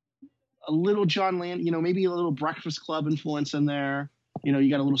 A little John Land, maybe a little Breakfast Club influence in there. You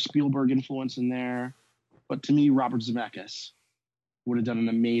got a little Spielberg influence in there. But to me, Robert Zemeckis would have done an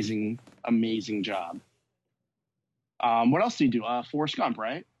amazing, amazing job. What else did he do? Forrest Gump,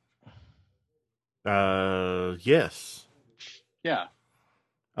 right? Yes. Yeah.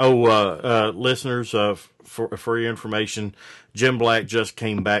 Oh, listeners, for your information, Jim Black just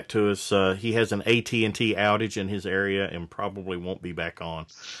came back to us. He has an AT&T outage in his area and probably won't be back on.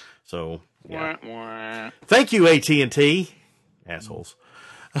 So, yeah. Wah, wah. Thank you, AT&T. Assholes.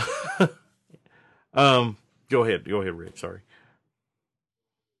 Go ahead, Rick. Sorry.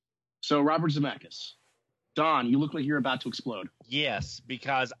 So, Robert Zemeckis. Don, you look like you're about to explode. Yes,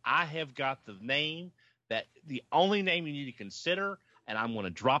 because I have got the name that the only name you need to consider, and I'm going to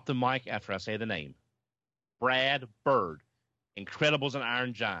drop the mic after I say the name. Brad Bird, Incredibles and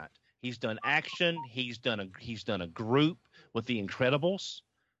Iron Giant. He's done action. He's done a group with the Incredibles.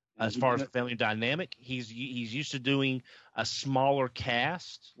 As far as the family dynamic, he's used to doing a smaller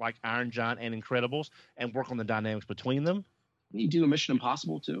cast like Iron Giant and Incredibles and work on the dynamics between them. Did he do a Mission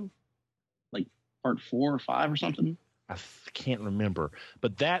Impossible too? Like part 4 or 5 or something? I can't remember,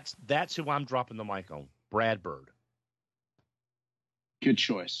 but that's who I'm dropping the mic on. Brad Bird. Good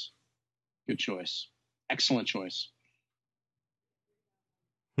choice. Good choice. Excellent choice.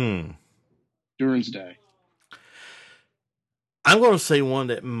 Duran's Day. I'm going to say one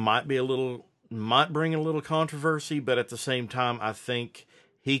that might bring a little controversy, but at the same time, I think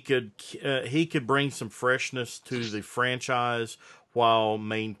he could bring some freshness to the franchise while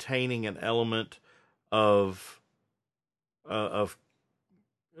maintaining an element of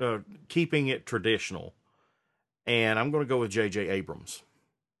keeping it traditional. And I'm going to go with J.J. Abrams.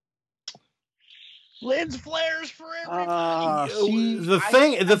 Lens flares for everybody.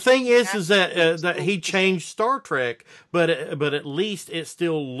 The thing is that he changed Star Trek, but at least it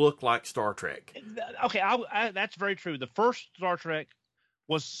still looked like Star Trek. Okay, that's very true. The first Star Trek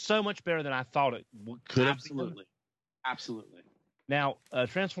was so much better than I thought it could have. Absolutely. Now,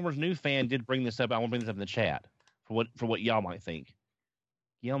 Transformers New fan did bring this up. I want to bring this up in the chat for what y'all might think.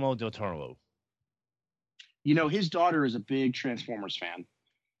 Guillermo del Toro. His daughter is a big Transformers fan.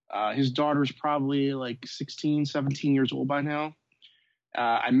 His daughter's probably like 16, 17 years old by now.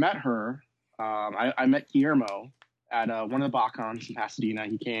 I met her. I met Guillermo at one of the BotCons in Pasadena.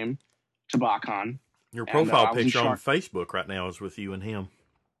 He came to BotCon. Your profile picture on Facebook right now is with you and him.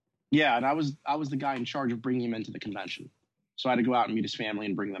 Yeah, and I was the guy in charge of bringing him into the convention. So I had to go out and meet his family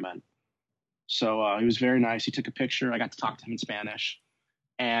and bring them in. So he was very nice. He took a picture. I got to talk to him in Spanish.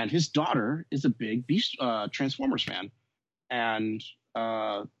 And his daughter is a big Transformers fan. And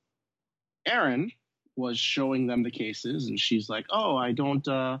Erin was showing them the cases, and she's like, "Oh, I don't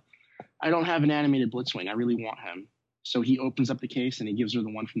have an animated Blitzwing. I really want him." So he opens up the case and he gives her the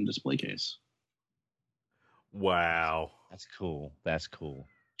one from the display case. Wow, that's cool. That's cool.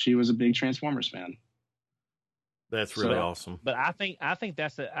 She was a big Transformers fan. That's really awesome. But I think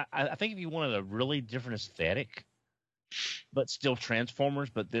that's I think if you wanted a really different aesthetic, but still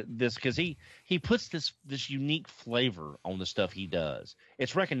Transformers, but this because he puts this unique flavor on the stuff he does.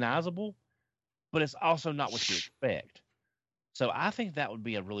 It's recognizable, but it's also not what you expect. So I think that would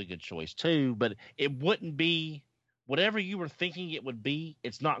be a really good choice too. But it wouldn't be whatever you were thinking it would be.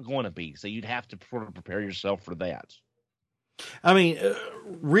 It's not going to be. So you'd have to sort of prepare yourself for that. I mean,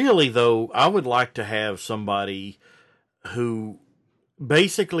 really though, I would like to have somebody who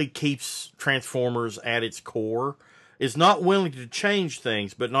basically keeps Transformers at its core. Is not willing to change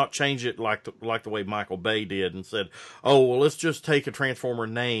things, but not change it like the way Michael Bay did and said, "Oh, well, let's just take a Transformer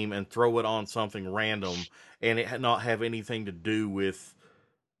name and throw it on something random, and it not have anything to do with,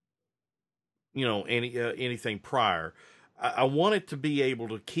 anything prior." I want it to be able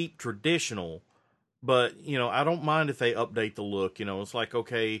to keep traditional, but I don't mind if they update the look. It's like,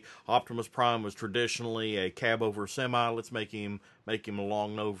 okay, Optimus Prime was traditionally a cab over semi. Let's make him a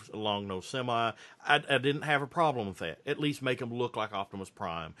long nose semi. I didn't have a problem with that. At least make him look like Optimus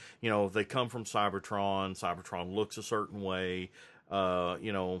Prime. They come from Cybertron. Cybertron looks a certain way. I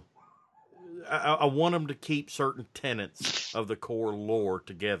want them to keep certain tenets of the core lore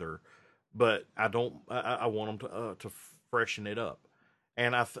together, but I want them to freshen it up.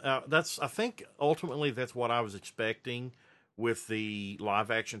 And I think ultimately that's what I was expecting with the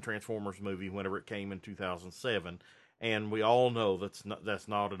live action Transformers movie whenever it came in 2007. and we all know that's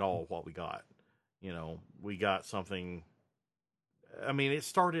not at all what we got. You know, we got something. I mean, it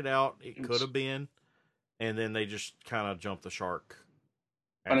started out, it could have been, and then they just kind of jumped the shark.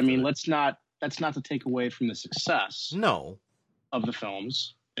 But I mean, that's not to take away from the success of the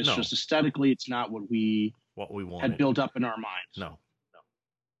films. It's just aesthetically, it's not what we wanted. Had built up in our minds. No.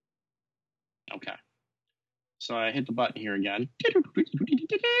 Okay. So I hit the button here again.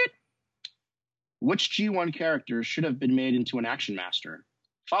 Which G1 character should have been made into an Action Master?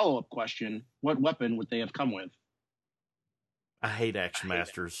 Follow-up question, what weapon would they have come with? I hate Action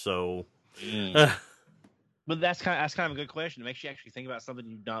Masters, so... But that's kind of a good question. It makes you actually think about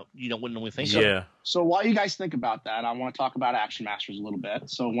something you wouldn't normally think of. Yeah. So while you guys think about that, I want to talk about Action Masters a little bit.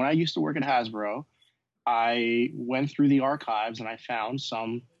 So when I used to work at Hasbro, I went through the archives and I found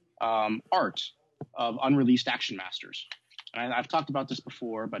some art of unreleased Action Masters. And I've talked about this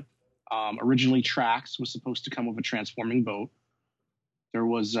before, but originally Trax was supposed to come with a transforming boat. There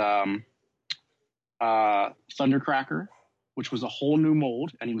was Thundercracker, which was a whole new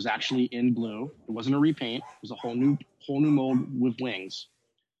mold, and he was actually in blue. It wasn't a repaint. It was a whole new mold with wings.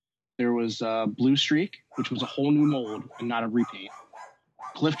 There was Blue Streak, which was a whole new mold and not a repaint.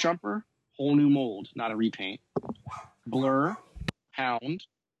 Cliff Jumper, whole new mold, not a repaint. Blur, Hound,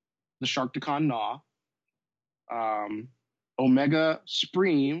 the Sharkticon Gnaw. Omega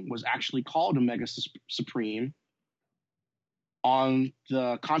Supreme was actually called Omega Supreme on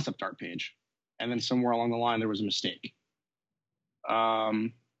the concept art page. And then somewhere along the line, there was a mistake.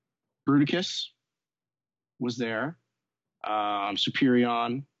 Bruticus was there.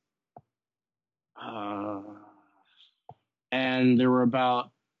 Superion. And there were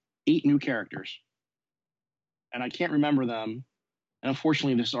about 8 new characters. And I can't remember them. And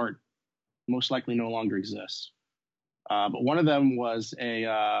unfortunately, this art most likely no longer exists. But one of them was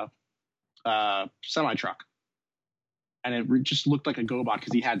a semi-truck. And it just looked like a GoBot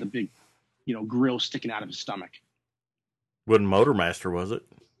because he had the big, grill sticking out of his stomach. Wasn't Motor Master, was it?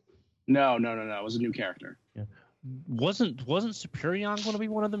 No. It was a new character. Yeah. Wasn't Superion going to be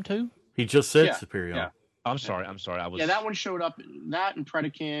one of them too? He just said Superion. Yeah. I'm sorry. Yeah, that one showed up. That and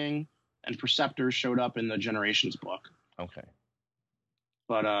Predaking and Perceptor showed up in the Generations book. Okay.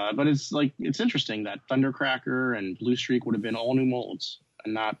 But it's interesting that Thundercracker and Blue Streak would have been all new molds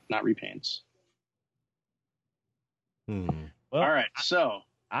and not repaints. Well, all right, so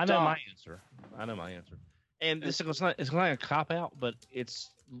I know my answer. And it's not a cop out, but it's,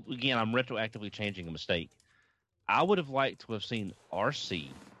 again, I'm retroactively changing a mistake. I would have liked to have seen RC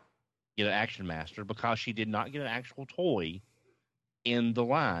get an Action Master because she did not get an actual toy in the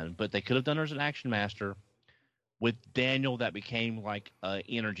line, but they could have done her as an Action Master with Daniel that became like an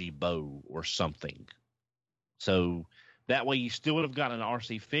energy bow or something. So that way you still would have gotten an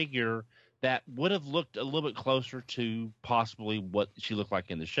RC figure that would have looked a little bit closer to possibly what she looked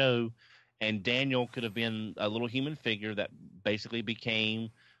like in the show. And Daniel could have been a little human figure that basically became,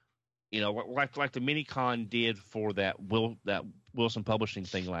 like the Minicon did for that Wilson Publishing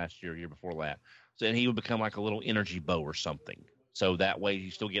thing last year before that. So then he would become like a little energy bow or something. So that way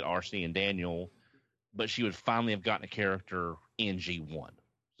you still get RC and Daniel, but she would finally have gotten a character in G1.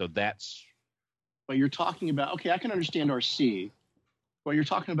 So that's. But you're talking about, okay, I can understand RC, but you're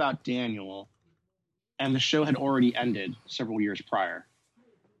talking about Daniel, and the show had already ended several years prior.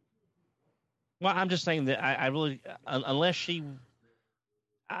 Well, I'm just saying that I really, unless she,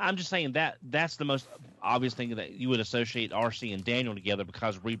 I'm just saying that that's the most obvious thing that you would associate RC and Daniel together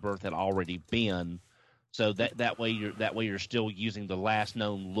because Rebirth had already been. So that way you're still using the last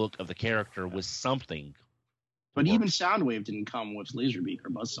known look of the character with something. But even Soundwave didn't come with Laserbeak or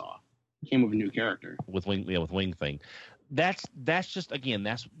Buzzsaw. It came with a new character. With Wing Thing. That's just, again,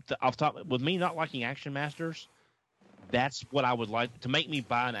 that's off top. With me not liking Action Masters, that's what I would like to make me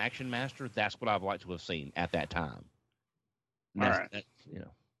buy an Action Master. That's what I'd like to have seen at that time. All right.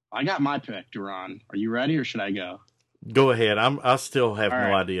 I got my pick, Duran. Are you ready, or should I go? Go ahead. I still have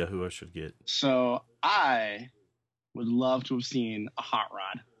no idea who I should get. So I would love to have seen a Hot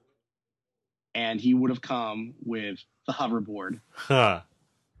Rod, and he would have come with the hoverboard. Huh.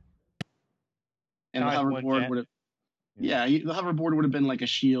 And the hoverboard would have, the hoverboard would have been like a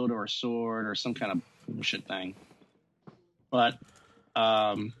shield or a sword or some kind of bullshit thing. But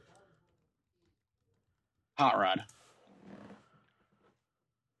Hot Rod.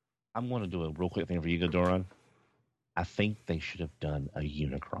 I'm going to do a real quick thing for you, Doran. I think they should have done a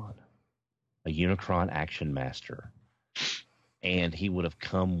Unicron Action Master, and he would have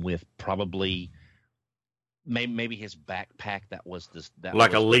come with probably maybe his backpack that was this that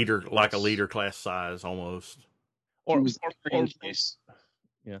like was a leader class size almost, or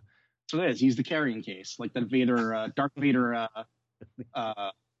So it is. He's the carrying case, like the Vader, Darth Vader,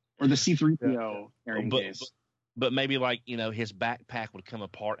 or the C-3PO carrying case. But maybe like his backpack would come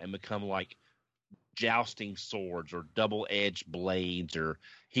apart and become like jousting swords or double-edged blades, or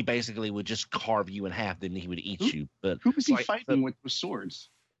he basically would just carve you in half, then he would eat you. But who was he fighting with swords?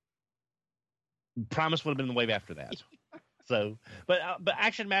 Primus would have been the wave after that. So, but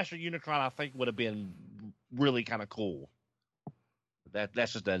Action Master Unicron, I think, would have been really kind of cool.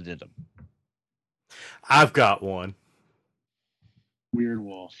 That's just an addendum. I've got one. Weird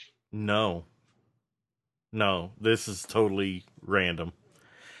Wolf. No, this is totally random.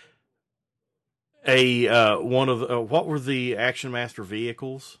 One of the what were the Action Master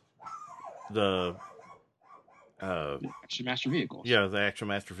vehicles? The Action Master vehicles. Yeah, the Action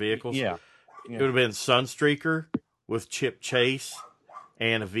Master vehicles. Yeah. It would have been Sunstreaker with Chip Chase,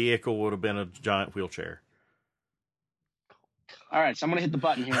 and a vehicle would have been a giant wheelchair. All right, so I'm going to hit the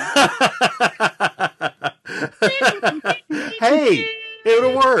button here. Hey, it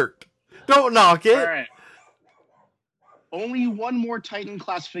would have worked. Don't knock it. All right. Only one more Titan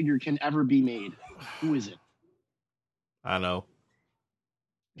class figure can ever be made. Who is it? I know.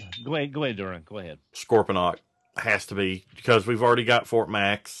 Go ahead, Duran. Go ahead. Scorponok has to be, because we've already got Fort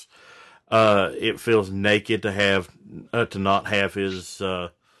Max. It feels naked to not have his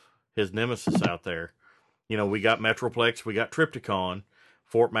nemesis out there. We got Metroplex, we got Trypticon,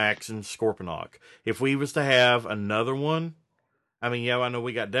 Fort Max, and Scorponok. If we was to have another one, I mean, I know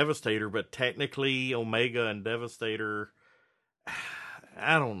we got Devastator, but technically Omega and Devastator,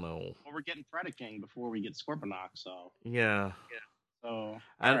 I don't know. Well, we're getting Predaking before we get Scorponok, so. Yeah. So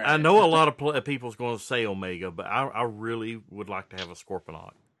I know a lot of people's going to say Omega, but I really would like to have a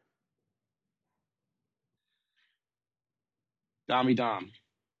Scorponok. Dommy Dom.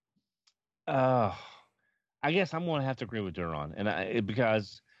 I guess I'm going to have to agree with Duran,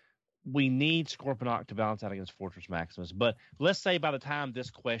 because we need Scorponok to balance out against Fortress Maximus. But let's say by the time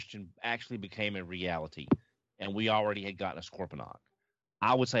this question actually became a reality, and we already had gotten a Scorponok,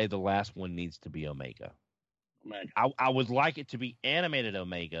 I would say the last one needs to be Omega. I would like it to be animated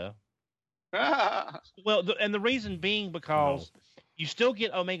Omega. Well, and the reason being because you still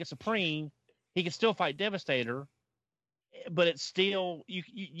get Omega Supreme. He can still fight Devastator, but it's still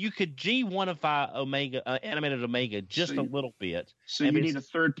you could G1ify Omega, animated Omega just a little bit. So you need a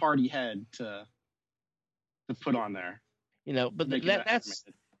third party head to put on there. But that's.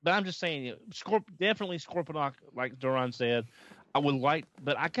 But I'm just saying, definitely Scorponok, like Duran said. I would like,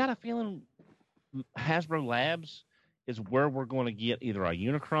 but I got a feeling Hasbro Labs is where we're going to get either a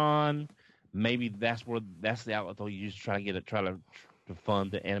Unicron. Maybe that's the outlet they'll use to try to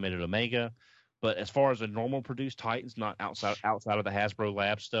fund the animated Omega. But as far as a normal produced Titans, not outside of the Hasbro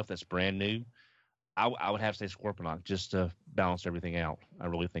Labs stuff that's brand new, I would have to say Scorponok just to balance everything out. I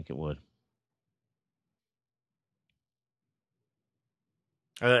really think it would.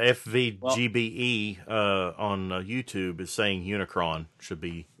 FVGBE on YouTube is saying Unicron should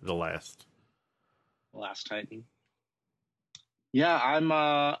be the last Titan. Yeah,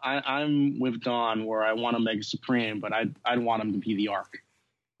 I'm with Dawn where I want Omega Supreme, but I'd want him to be the Arc.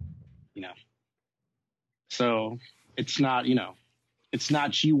 So it's not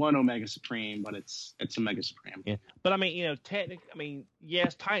G1 Omega Supreme, but it's Omega Supreme. Yeah, but I mean,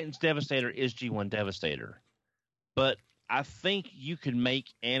 yes, Titans Devastator is G1 Devastator, but I think you could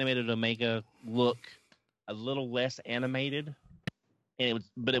make animated Omega look a little less animated, and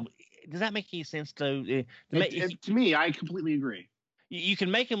does that make any sense? To me, I completely agree. You can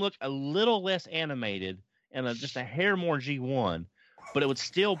make him look a little less animated and just a hair more G1, but it would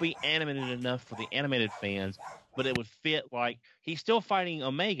still be animated enough for the animated fans. But it would fit like he's still fighting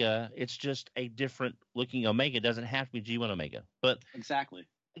Omega. It's just a different looking Omega. It doesn't have to be G1 Omega. But exactly,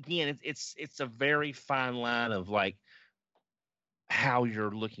 again, it's a very fine line of like how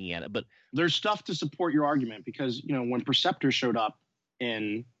you're looking at it. But there's stuff to support your argument because when Perceptor showed up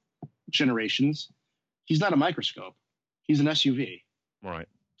in Generations, he's not a microscope. He's an SUV. Right.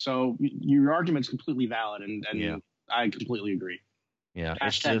 So your argument's completely valid, and yeah. I completely agree. Yeah.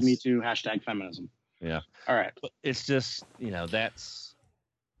 Hashtag Me Too. Hashtag feminism. Yeah. All right. But it's just that's.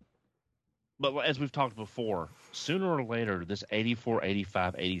 But as we've talked before, sooner or later, this 84,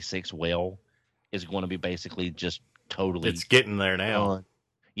 85, 86 whale is going to be basically just totally. It's getting there now. Done.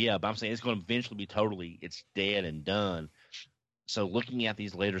 Yeah, but I'm saying it's going to eventually be totally. It's dead and done. So looking at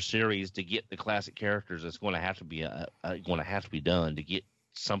these later series to get the classic characters, it's going to have to be done to get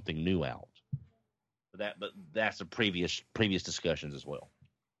something new out. But that's the previous discussions as well.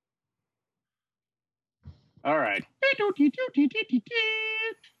 All right.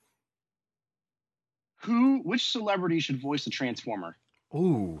 Which celebrity should voice the Transformer?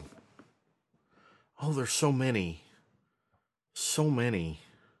 Ooh. Oh, there's so many. So many.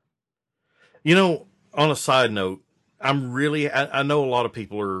 You know, on a side note, I know a lot of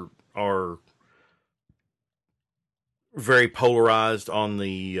people are very polarized on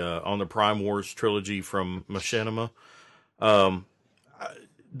the Prime Wars trilogy from Machinima. Um,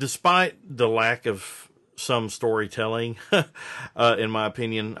 Despite the lack of some storytelling, in my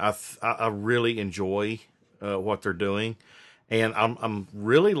opinion, I really enjoy what they're doing, and I'm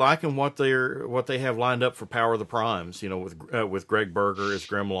really liking what they have lined up for Power of the Primes. You know, with Greg Berger as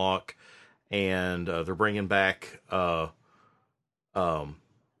Grimlock, and they're bringing back Judd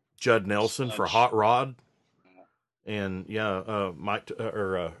Nelson for Hot Rod, and Frank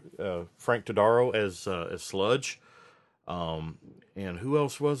Todaro as Sludge. And who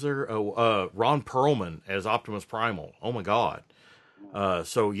else was there? Ron Perlman as Optimus Primal. Oh my God.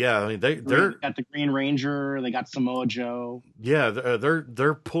 So yeah, I mean they're got the Green Ranger. They got Samoa Joe. Yeah,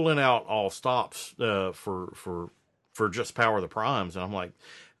 they're pulling out all stops for just Power of the Primes, and I'm like,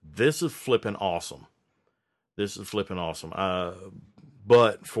 this is flipping awesome. This is flipping awesome.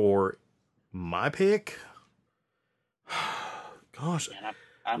 But for my pick, gosh. Man,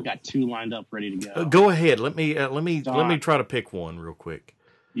 I've got two lined up ready to go. Go ahead. Let me try to pick one real quick.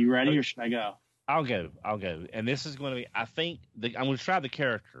 You ready, or should I go? I'll go. And this is going to be, I think, I'm going to try the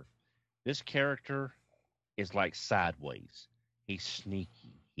character. This character is like Sideways. He's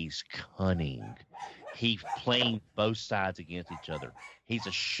sneaky. He's cunning. He's playing both sides against each other. He's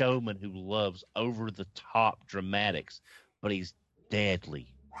a showman who loves over-the-top dramatics, but he's deadly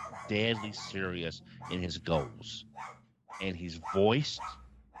serious in his goals. And he's voiced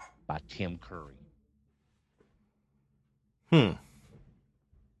by Tim Curry.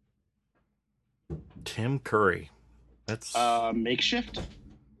 Tim Curry. That's Makeshift.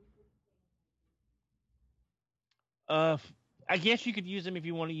 I guess you could use him if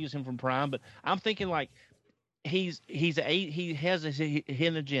you want to use him from Prime, but I'm thinking like he has a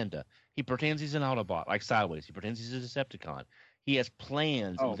hidden agenda. He pretends he's an Autobot, like Sideways. He pretends he's a Decepticon. He has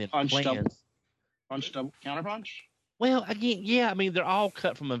plans. Punch double, counterpunch. Well, again, yeah, I mean they're all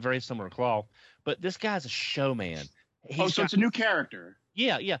cut from a very similar cloth, but this guy's a showman. So it's a new character.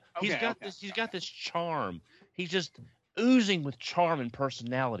 Yeah. He's got this charm. He's just oozing with charm and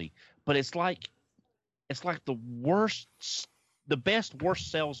personality. But it's like the best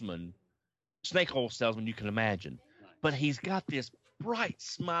worst salesman, snake oil salesman you can imagine. But he's got this bright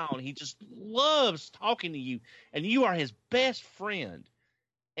smile, and he just loves talking to you, and you are his best friend.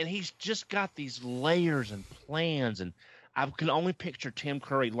 And he's just got these layers and plans, and I can only picture Tim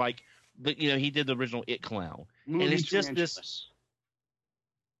Curry like he did the original It Clown, and it's just this.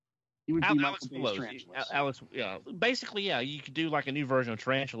 He would be Alex Willows. Basically, you could do like a new version of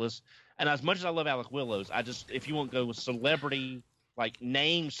Tarantulas. And as much as I love Alex Willows, if you want to go with celebrity, like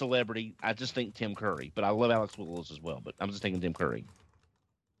name celebrity, I just think Tim Curry. But I love Alex Willows as well. But I'm just thinking Tim Curry.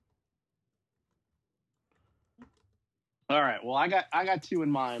 All right. Well, I got two in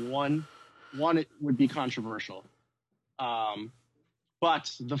mind. One it would be controversial,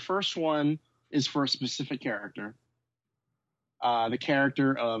 but the first one is for a specific character, the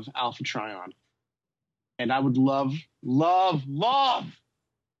character of Alpha Trion, and I would love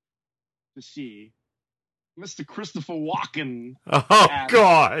to see Mr. Christopher Walken. Oh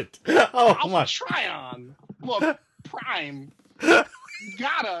God! Oh Alpha my Trion. Look, Prime, you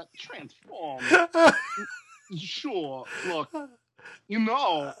gotta transform. Sure. Look,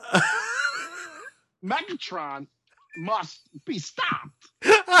 Megatron must be stopped.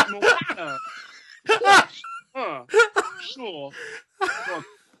 No matter. Sure. Look,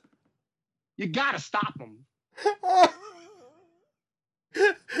 you gotta stop him.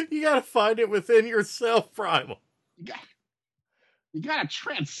 You gotta find it within yourself, Primal. You gotta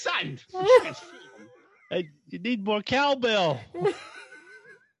transcend. Hey, you need more cowbell.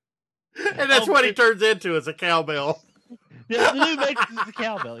 And that's what he turns into, is a cowbell. Yeah, the new Matrix is the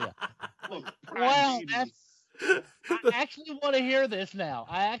cowbell, yeah. Look, Wow, I actually want to hear this now.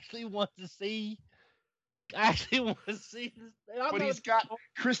 I actually want to see this. But he's got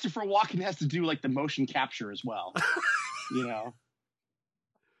Christopher Walken has to do like the motion capture as well.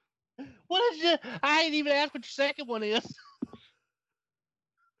 What is it? I ain't even asked what your second one is.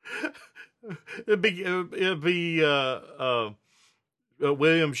 It'd be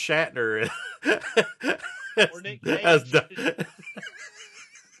William Shatner Or Nick Cage.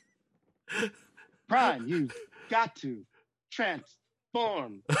 Prime, you got to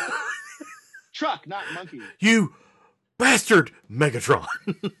transform. Truck, not monkey. You bastard, Megatron.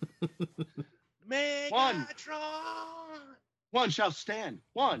 Megatron. One shall stand.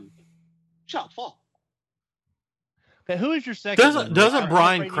 One shall fall. Who is your second? one, Rick? Doesn't I'm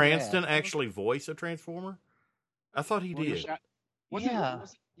Bryan afraid to Cranston ask. actually voice a Transformer? I thought he did.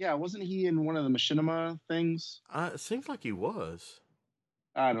 Wasn't he in one of the Machinima things? It seems like he was.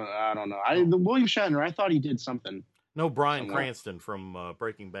 I don't know. The William Shatner. I thought he did something. No, Bryan Somewhere. Cranston from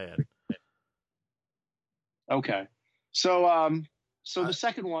Breaking Bad. Okay, so the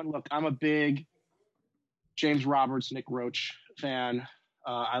second one. Look, I'm a big James Roberts, Nick Roach fan.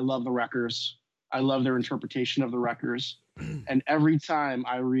 I love the Wreckers. I love their interpretation of the Wreckers. And every time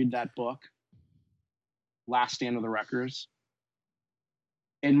I read that book, Last Stand of the Wreckers,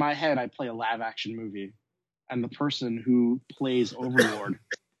 in my head I play a live action movie, and the person who plays Overlord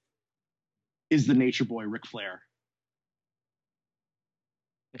is the Nature Boy Ric Flair.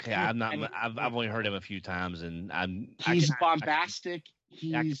 Okay, I've only heard him a few times, and he's bombastic.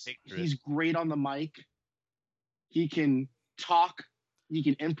 He's great on the mic. He can talk. He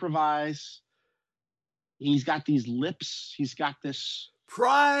can improvise. He's got these lips. He's got this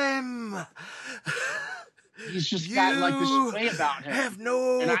Prime. He's just got like this way about him. Have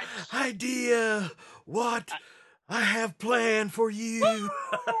no idea what I have planned for you.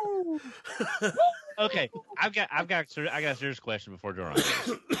 Okay, I got a serious question before Duran.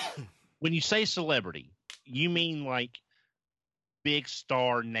 When you say celebrity, you mean like big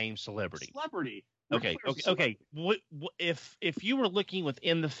star name celebrity? Celebrity. Okay. What if you were looking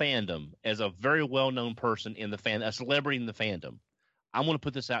within the fandom as a very well-known person in the fandom, a celebrity in the fandom? I want to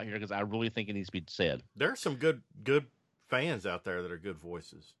put this out here because I really think it needs to be said. There are some good fans out there that are good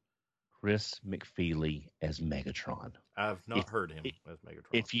voices. Chris McFeely as Megatron. I've not heard him as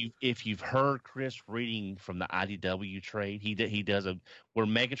Megatron. If you've heard Chris reading from the IDW trade, he does where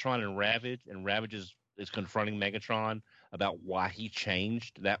Megatron and Ravage is confronting Megatron about why he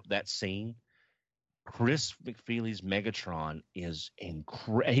changed that scene. Chris McFeely's Megatron is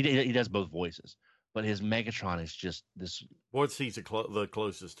incredible. He does both voices, but his Megatron is just this. What's he's the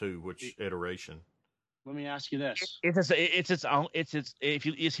closest to? Which iteration? Let me ask you this: he's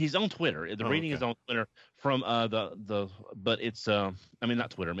on Twitter. The reading is on Twitter from but it's not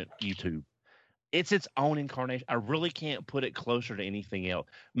Twitter, I meant YouTube. It's its own incarnation. I really can't put it closer to anything else.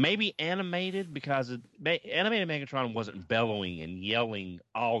 Maybe animated because animated Megatron wasn't bellowing and yelling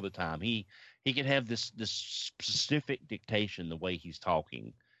all the time. He could have this specific dictation the way he's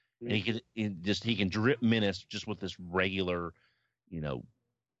talking, and he can drip menace just with this regular,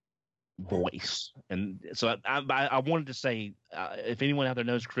 voice. And so I wanted to say, if anyone out there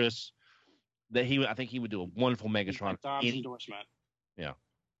knows Chris, that I think he would do a wonderful Megatron. Endorsement. Yeah.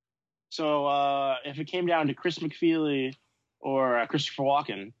 So if it came down to Chris McFeely or Christopher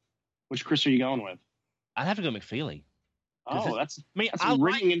Walken, which Chris are you going with? I'd have to go McFeely. Oh, that's a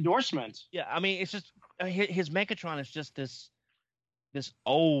ringing endorsement. Yeah, I mean, it's just his Megatron is just this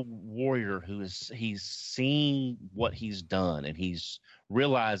old warrior he's seen what he's done, and he's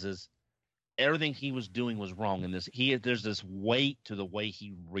realizes everything he was doing was wrong. And there's this weight to the way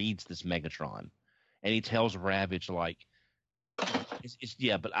he reads this Megatron, and he tells Ravage but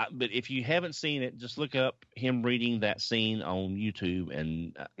if you haven't seen it, just look up him reading that scene on YouTube,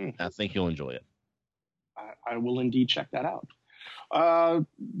 and I think you'll enjoy it. I will indeed check that out.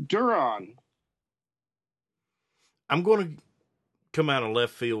 Duran. I'm going to come out of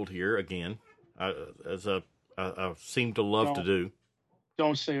left field here again, as I seem to love to do.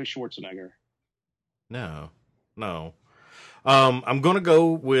 Don't say Schwarzenegger. No. I'm going to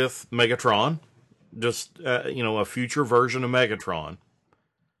go with Megatron. Just, a future version of Megatron.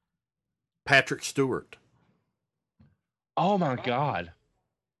 Patrick Stewart. Oh, my God.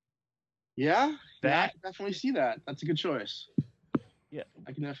 Yeah? I can definitely see that. That's a good choice. Yeah.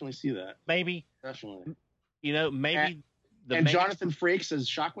 I can definitely see that. Maybe. Definitely. Maybe. And Jonathan Frakes as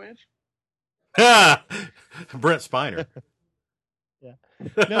Shockwave? Brent Spiner. Yeah.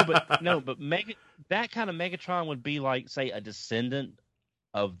 No, but that kind of Megatron would be like, say, a descendant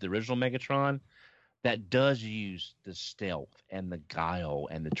of the original Megatron that does use the stealth and the guile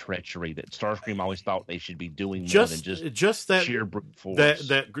and the treachery that Starscream always thought they should be doing more than just that sheer brute force.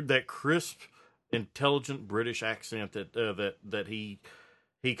 That crisp, intelligent British accent that he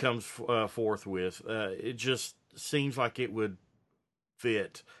comes forth with. It just seems like it would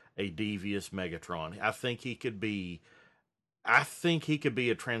fit a devious Megatron. I think he could be a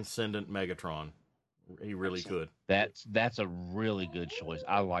transcendent Megatron. He really could. That's a really good choice.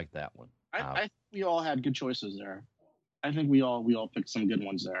 I like that one. I think we all had good choices there. I think we all picked some good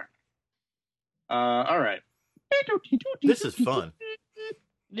ones there. All right. This is fun.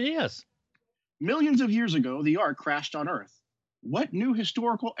 It is. Millions of years ago, the Ark crashed on Earth. What new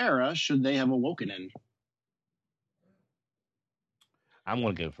historical era should they have awoken in? I'm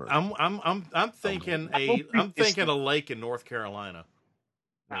going to go first. I'm thinking a lake in North Carolina.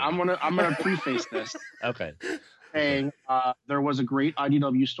 I'm gonna preface this Okay. saying there was a great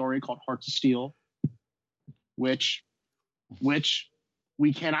IDW story called Hearts of Steel, which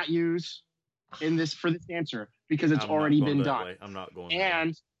we cannot use in this for this answer because it's already been done. I'm not going. that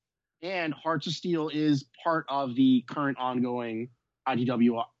way. And Hearts of Steel is part of the current ongoing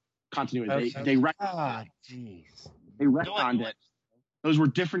IDW continuity. They retconned it. Those were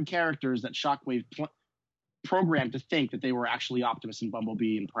different characters that Shockwave programmed to think that they were actually Optimus and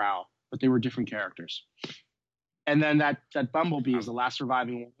Bumblebee and Prowl, but they were different characters. And then that Bumblebee is the last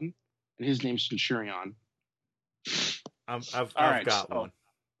surviving one, and his name's Centurion. I've right, got one.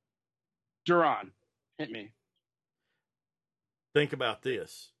 Duran, hit me. Think about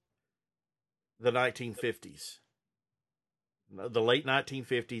this. The 1950s. The late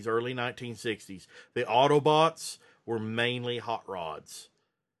 1950s, early 1960s. The Autobots were mainly hot rods.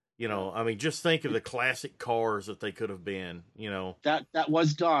 You know, I mean, just think of the classic cars that they could have been, you know. That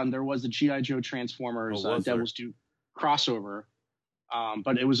was done. There was a G.I. Joe Transformers Devil's Due crossover,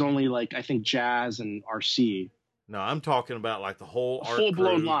 but it was only like, I think, Jazz and RC. No, I'm talking about like the whole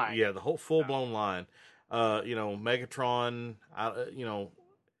full-blown line. Yeah, the whole full-blown line. You know, Megatron, you know,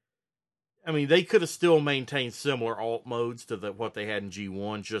 I mean, they could have still maintained similar alt modes to what they had in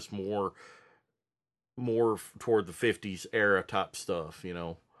G1, just more toward the 50s era type stuff, you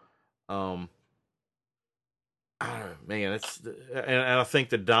know. Man, and I think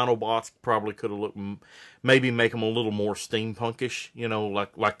the Dinobots probably could have looked, maybe make them a little more steampunkish, you know,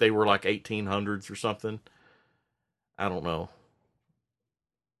 like they were like 1800s or something. I don't know.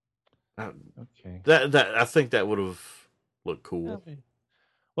 Okay. That I think that would have looked cool. Okay.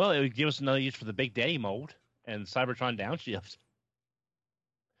 Well, it would give us another use for the Big Daddy mold and Cybertron downshift.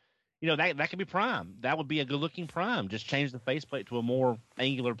 You know, that could be Prime. That would be a good-looking Prime. Just change the faceplate to a more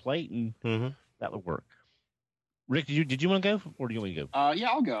angular plate, and that would work. Rick, did you want to go, or do you want me to go? Yeah,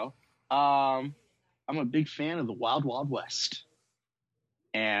 I'll go. I'm a big fan of the Wild Wild West,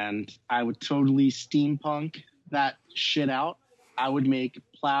 and I would totally steampunk that shit out. I would make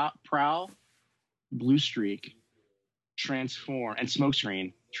Prowl, Blue Streak, transform, and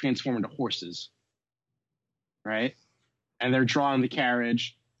Smokescreen transform into horses, right? And they're drawing the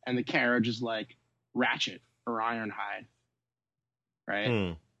carriage, and the carriage is like Ratchet or Ironhide,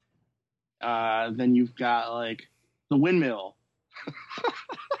 right? Then you've got like the windmill.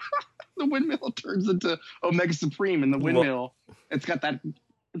 The windmill turns into Omega Supreme, and the windmill it's got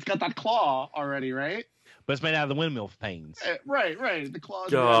that claw already, right? But it's made out of the windmill panes. Right. The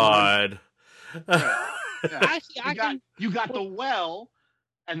claws. God. Right. Yeah. You got the well,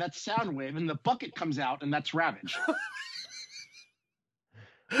 and that's Soundwave, and the bucket comes out, and that's Ravage.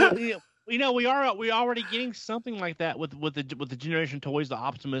 Well, you know, we already getting something like that with the Generation toys, the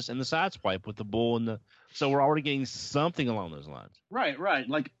Optimus and the Sideswipe with the bull and so we're already getting something along those lines. Right.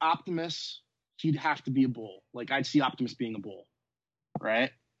 Like Optimus, he'd have to be a bull. Like I'd see Optimus being a bull,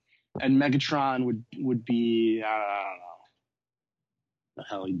 right? And Megatron would be I don't know the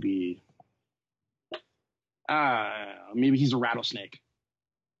hell he'd be. Maybe he's a rattlesnake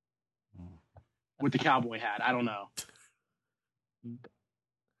with the cowboy hat. I don't know.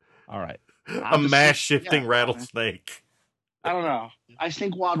 All right. A mass-shifting rattlesnake. I don't know. I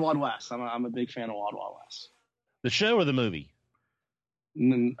think Wild Wild West. I'm a big fan of Wild Wild West. The show or the movie?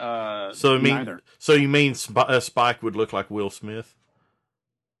 Neither. So you mean Spike would look like Will Smith?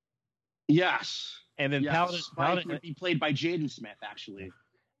 Yes. And then Spike would be played by Jaden Smith, actually.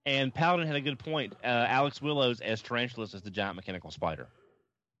 And Paladin had a good point. Alex Willows as Tarantulas as the giant mechanical spider.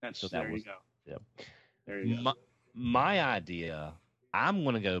 There you go. Yep. There you go. My idea, I'm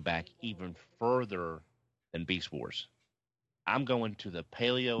going to go back even further than Beast Wars. I'm going to the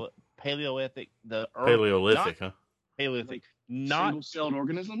Paleolithic, Paleolithic, huh? Paleolithic. Not single-celled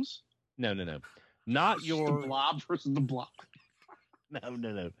organisms? No. Not your the blob versus the blob.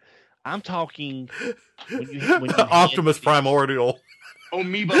 No. I'm talking when Optimus Primordial.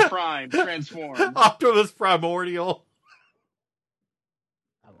 Amoeba Prime transform. Optimus Primordial.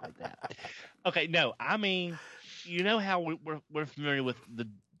 I like that. Okay, no, I mean, you know how we're familiar with the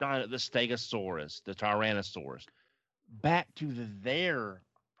Stegosaurus, the Tyrannosaurus. Back to their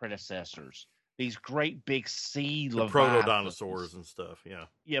predecessors, these great big sea proto-dinosaurs and stuff, yeah.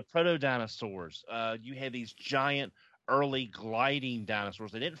 Yeah, proto-dinosaurs. You had these giant early gliding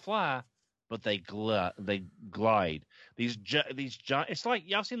dinosaurs. They didn't fly, but they glide. These giant. It's like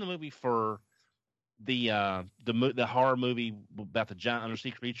y'all seen the movie for the horror movie about the giant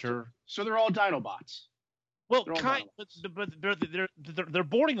undersea creature. So they're all Dinobots. Well, but they're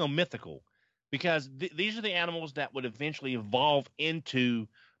bordering on mythical. because these are the animals that would eventually evolve into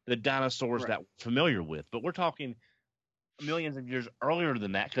the dinosaurs that we're familiar with. But we're talking millions of years earlier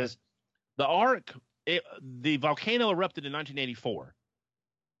than that, because the Ark, the volcano erupted in 1984.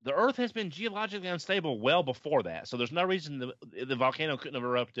 The Earth has been geologically unstable well before that, so there's no reason the volcano couldn't have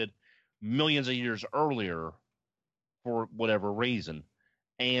erupted millions of years earlier for whatever reason.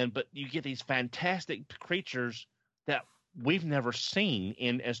 But you get these fantastic creatures that we've never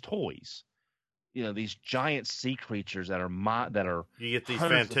seen as toys. You know, these giant sea creatures that are you get these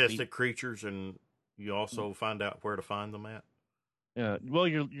fantastic creatures, and you also find out where to find them at. Yeah, well,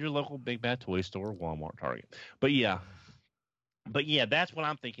 your local Big Bad Toy Store, Walmart, Target. But yeah, that's what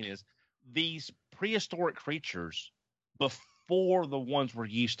I'm thinking is these prehistoric creatures before the ones we're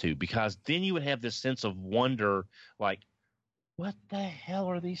used to, because then you would have this sense of wonder, like, what the hell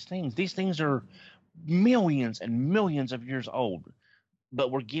are these things? These things are millions and millions of years old.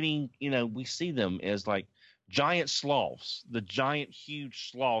 But we're getting, we see them as like giant sloths, the giant,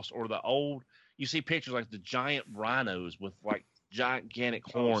 huge sloths, or you see pictures like the giant rhinos with like gigantic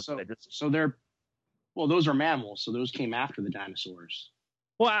horns. Those are mammals. So those came after the dinosaurs.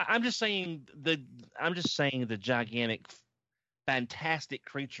 Well, I'm just saying the gigantic, fantastic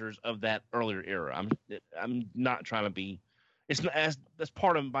creatures of that earlier era. I'm not trying to be. It's not that's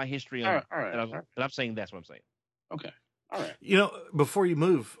part of my history. All right. But I'm saying that's what I'm saying. Okay. All right. Before you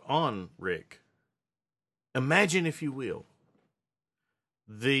move on, Rick, imagine, if you will,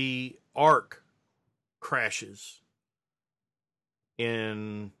 the Ark crashes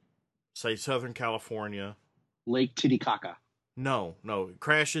in, say, Southern California. Lake Titicaca. No, it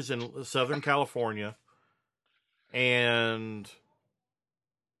crashes in Southern California, and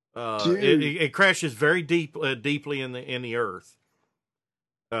it crashes very deeply in the earth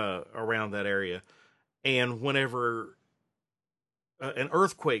around that area, and whenever an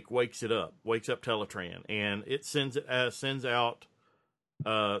earthquake wakes up Teletran, and it sends out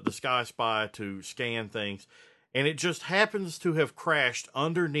the Sky Spy to scan things, and it just happens to have crashed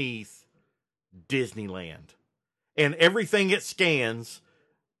underneath Disneyland, and everything it scans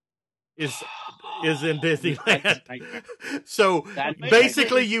is in Disneyland. So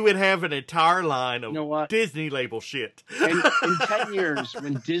basically, you would have an entire line of Disney label shit. In 10 years,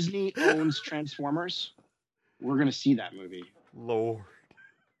 when Disney owns Transformers, we're gonna see that movie. Lord.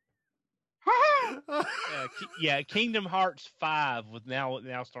 Kingdom Hearts 5 with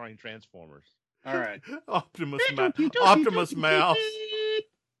now starring Transformers. All right. Optimus Mouse.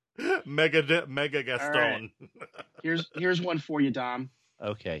 Mega Gaston. Right. Here's one for you, Dom.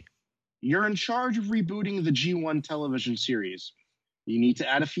 Okay. You're in charge of rebooting the G1 television series. You need to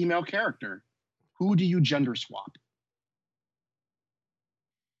add a female character. Who do you gender swap?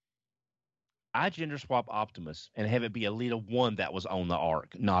 I gender swap Optimus and have it be Alita 1 that was on the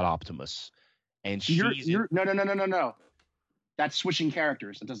Ark, not Optimus. And No. That's switching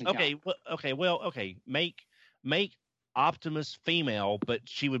characters. It doesn't count. Okay. Make Optimus female, but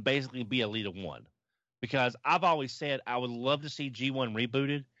she would basically be Alita 1. Because I've always said I would love to see G1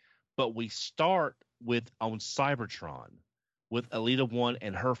 rebooted, but we start on Cybertron with Alita 1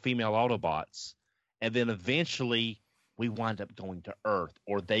 and her female Autobots, and then eventually we wind up going to Earth,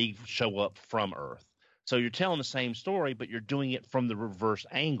 or they show up from Earth. So you're telling the same story, but you're doing it from the reverse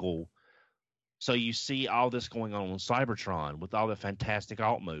angle. So you see all this going on Cybertron with all the fantastic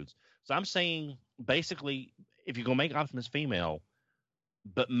alt modes. So I'm saying, basically, if you're going to make Optimus female,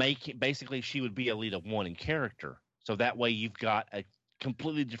 but basically she would be Alita 1 in character. So that way you've got a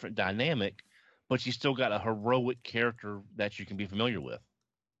completely different dynamic, but you still got a heroic character that you can be familiar with.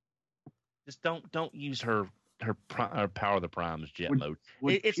 Just don't use her Power of the Primes jet mode.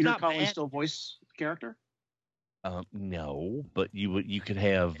 It's Peter not Cullen still voice the character? No, but you could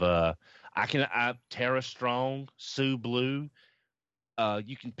have Tara Strong, Sue Blue.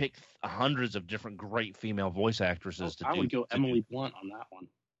 You can pick hundreds of different great female voice actresses I would go Emily Blunt on that one,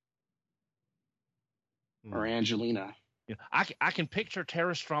 or Angelina. Yeah, I can picture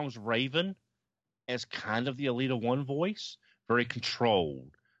Tara Strong's Raven as kind of the Alita 1 voice, very controlled,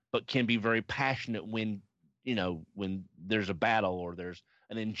 but can be very passionate when there's a battle or there's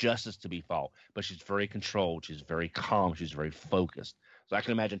an injustice to be fought. But she's very controlled, she's very calm, she's very focused. So I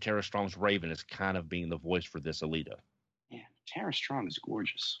can imagine Tara Strong's Raven as kind of being the voice for this Alita. Yeah, Tara Strong is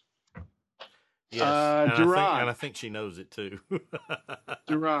gorgeous. Yes, and I think she knows it too.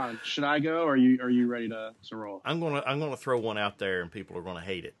 Duran, should I go, or are you ready to roll? I'm gonna throw one out there, and people are gonna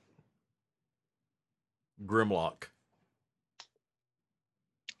hate it. Grimlock.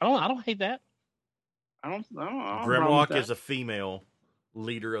 I don't hate that. Grimlock is a female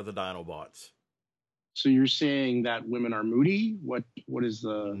leader of the Dinobots. So you're saying that women are moody? What is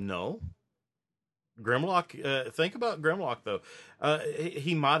the... No. Grimlock. Think about Grimlock though.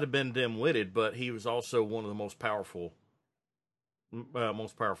 He might have been dim-witted, but he was also one of the most powerful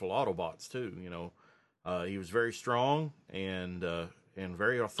Autobots too. You know, he was very strong and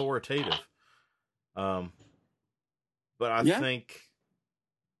very authoritative. But I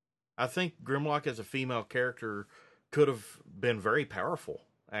think Grimlock as a female character could have been very powerful.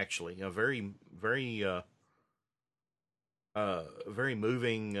 Actually, a very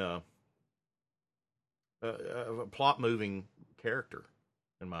moving, plot moving character,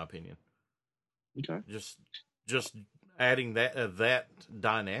 in my opinion. Okay. Just adding that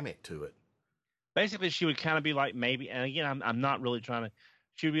dynamic to it. Basically, she would kind of be like maybe, and again, I'm not really trying to.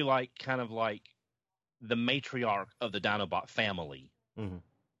 She would be like kind of like the matriarch of the Dinobot family,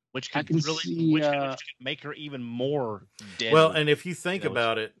 which could which could make her even more deadly. Well, and if you think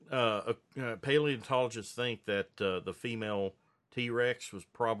about it, paleontologists think that the female T-Rex was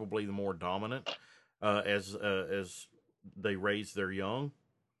probably the more dominant as they raised their young.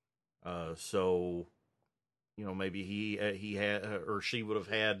 So, you know, maybe he had or she would have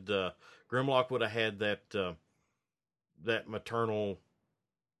had Grimlock would have had that maternal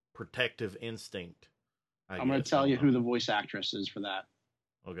protective instinct. I'm going to tell you who the voice actress is for that.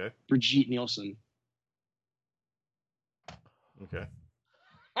 Okay. Brigitte Nielsen. Okay.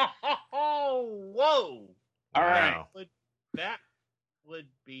 Oh, whoa! All right. That would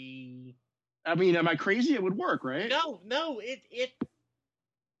be. I mean, am I crazy? It would work, right? No, it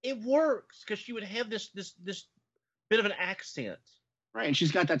works because she would have this bit of an accent. Right, and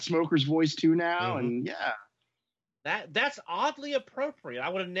she's got that smoker's voice too now, and yeah. That's oddly appropriate. I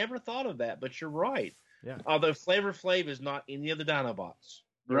would have never thought of that, but you're right. Yeah. Although Flavor Flav is not any of the Dinobots.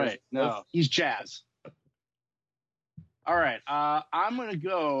 Right. No, he's Jazz. All right. I'm going to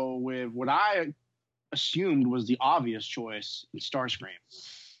go with what I assumed was the obvious choice in Starscream.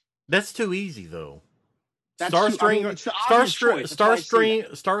 That's too easy, though. Starscream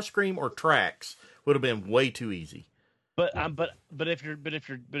or Trax would have been way too easy. But if you're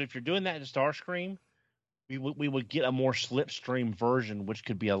doing that in Starscream, we would get a more Slipstream version, which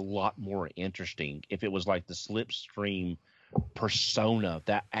could be a lot more interesting if it was like the Slipstream persona,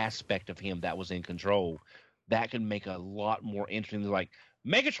 that aspect of him that was in control. That could make a lot more interesting. Like,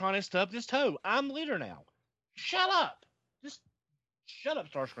 Megatron has stubbed his toe. I'm leader now. Shut up. Just shut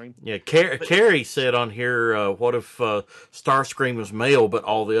up, Starscream. Yeah, Carrie said on here, what if Starscream was male, but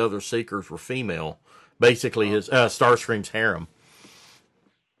all the other Seekers were female? Basically, his Starscream's harem.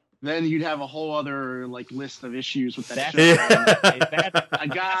 Then you'd have a whole other list of issues with that. A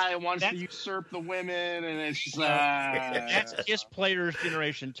guy wants to usurp the women, and it's just that's Kiss Players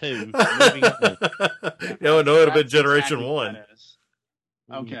Generation 2. No, it would have been Generation 1.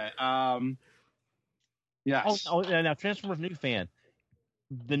 Okay. Yes. Oh, now Transformers new fan.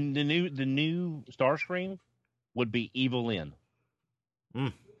 The new Starscream would be Evil Lyn.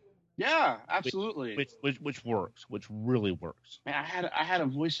 Yeah, absolutely. Which works, which really works. Man, I had a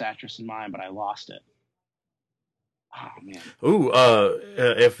voice actress in mind, but I lost it. Oh man. Ooh,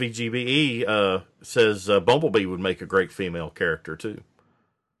 FVGBE says Bumblebee would make a great female character too.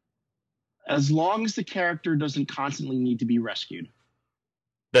 As long as the character doesn't constantly need to be rescued.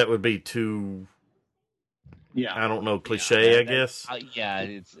 That would be too. Yeah. I don't know, cliche. I guess. Yeah,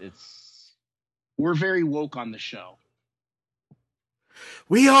 it's. We're very woke on the show.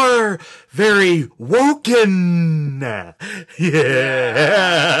 We are very woken. Yeah.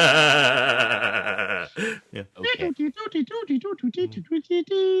 Okay.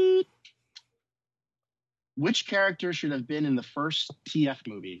 Which character should have been in the first TF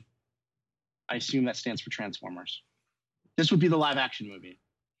movie? I assume that stands for Transformers. This would be the live action movie.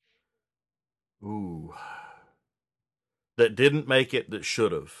 Ooh. That didn't make it. That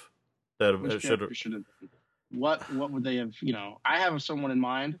should have. That should have. What would they have? I have someone in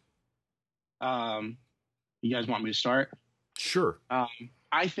mind. You guys want me to start? Sure.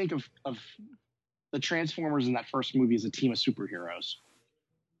 I think of the Transformers in that first movie as a team of superheroes.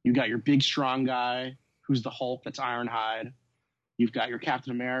 You got your big strong guy who's the Hulk, that's Ironhide. You've got your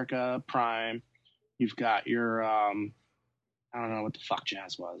Captain America, Prime. You've got your I don't know what the fuck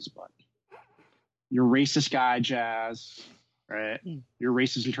Jazz was, but your racist guy, Jazz, right? Your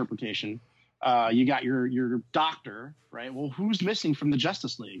racist interpretation. You got your doctor, right? Well, who's missing from the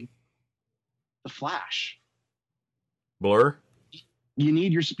Justice League? The Flash. Blur? You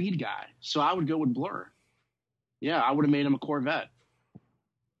need your speed guy. So I would go with Blur. Yeah, I would have made him a Corvette.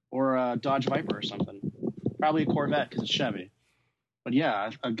 Or a Dodge Viper or something. Probably a Corvette because it's Chevy. But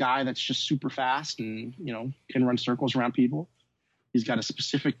yeah, a guy that's just super fast and, can run circles around people. He's got a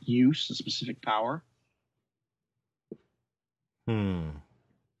specific use, a specific power.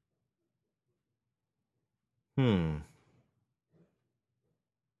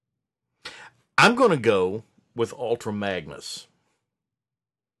 I'm going to go with Ultra Magnus.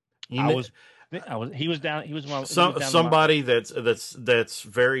 He was down. He was down to Somebody that's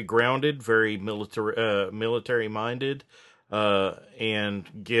very grounded, very military minded,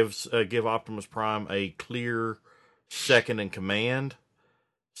 and give Optimus Prime a clear second in command.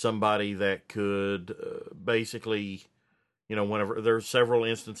 Somebody that could basically, whenever there's several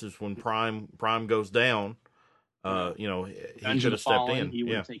instances when Prime goes down, he should have stepped in. He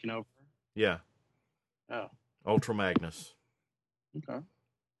would have taken over. Yeah. Oh. Ultra Magnus. Okay.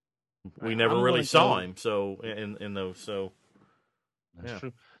 We never really saw him, so in those, so that's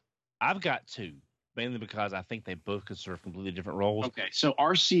true. I've got two, mainly because I think they both could serve completely different roles. Okay, so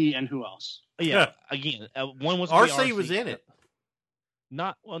RC and who else? Yeah, again, one was RC was in it.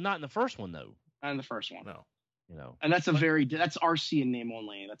 Not in the first one though. Not in the first one. No. And that's that's RC in name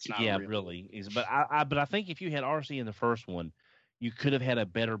only. That's not. Yeah, really. But I think if you had RC in the first one, you could have had a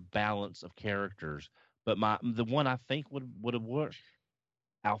better balance of characters. But the one I think would have worked,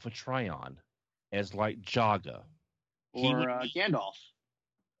 Alpha Trion, as like Jaga, Gandalf.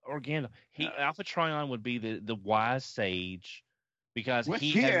 Or Gandalf. Alpha Trion would be the wise sage, because we're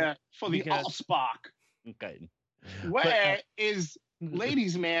here for the Allspark. Okay. Where is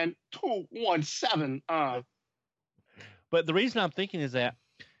Ladies Man 217? But the reason I'm thinking is that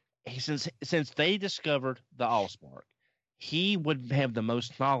since they discovered the Allspark, he would have the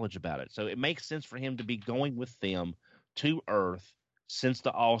most knowledge about it. So it makes sense for him to be going with them to Earth since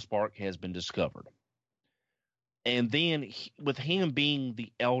the Allspark has been discovered. And then with him being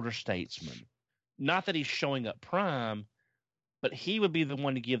the elder statesman, not that he's showing up Prime, but he would be the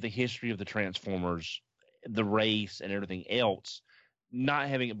one to give the history of the Transformers, the race, and everything else, not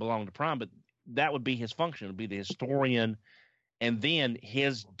having it belong to Prime, but that would be his function. It would be the historian. And then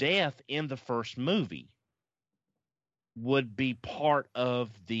his death in the first movie would be part of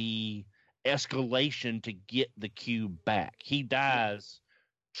the escalation to get the cube back. He dies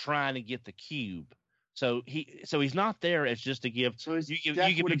trying to get the cube. So he's not there as just to give. So his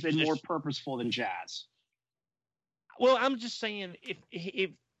death would have been more purposeful than Jazz. Well, I'm just saying,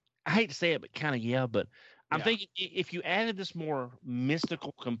 if I hate to say it, but kind of yeah. But I'm thinking if you added this more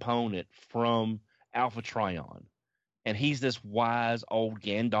mystical component from Alpha Trion, and he's this wise old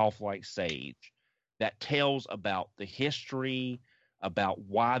Gandalf-like sage that tells about the history, about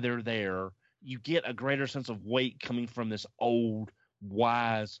why they're there, you get a greater sense of weight coming from this old,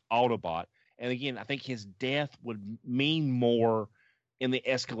 wise Autobot. And again, I think his death would mean more in the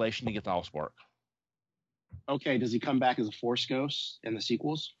escalation to get the Allspark. Okay, does he come back as a Force Ghost in the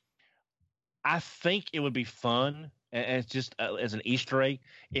sequels? I think it would be fun, as just as an Easter egg,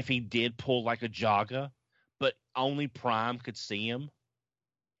 if he did pull like a Jaga, but only Prime could see him.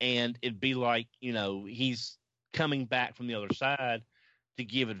 And it'd be like, he's coming back from the other side to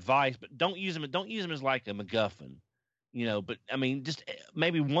give advice, but don't use him as like a MacGuffin, but I mean, just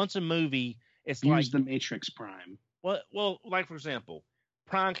maybe once a movie, it's use like the Matrix Prime. Well, like for example,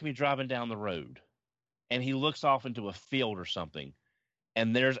 Prime can be driving down the road and he looks off into a field or something,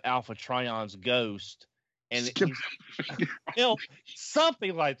 and there's Alpha Trion's ghost, and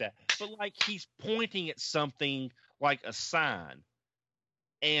something like that. But like he's pointing at something like a sign.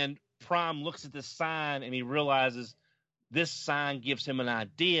 And Prime looks at this sign and he realizes this sign gives him an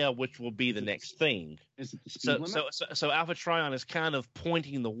idea, which will be the next thing. Is it the speed limit? So Alpha Trion is kind of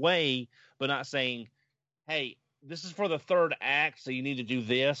pointing the way, but not saying, hey, this is for the third act, so you need to do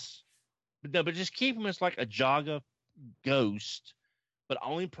this. But just keep him as like a Jaga ghost, but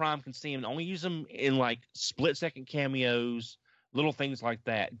only Prime can see him, and only use him in like split-second cameos, little things like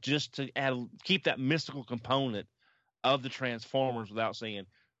that, just to keep that mystical component of the Transformers without saying,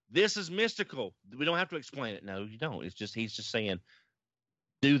 this is mystical. We don't have to explain it. No, you don't. It's just, he's just saying,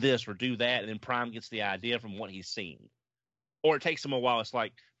 do this or do that. And then Prime gets the idea from what he's seeing. Or it takes him a while. It's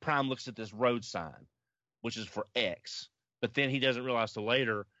like Prime looks at this road sign, which is for X. But then he doesn't realize till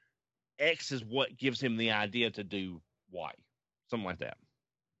later, X is what gives him the idea to do Y. Something like that.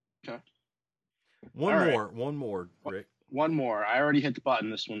 Okay. One more, Rick. One more. I already hit the button.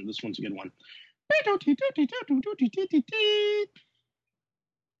 This one's a good one.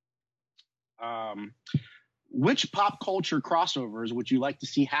 Which pop culture crossovers would you like to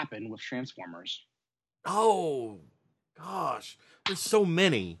see happen with Transformers? Oh, gosh. There's so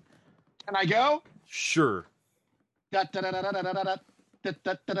many. Can I go? Sure. Knight Rider? Knight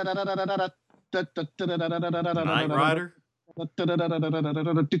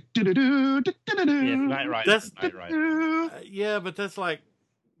Rider. Knight Rider. Yeah, but that's like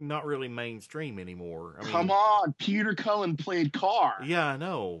not really mainstream anymore. I mean, come on, Peter Cullen played Carr. Yeah, I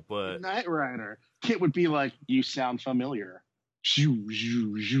know, but Knight Rider. Kit would be like, "You sound familiar." Zhoo,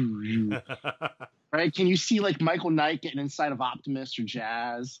 zhoo, zhoo, zhoo. Right? Can you see like Michael Knight getting inside of Optimus or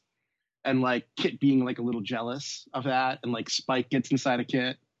Jazz, and like Kit being like a little jealous of that, and like Spike gets inside of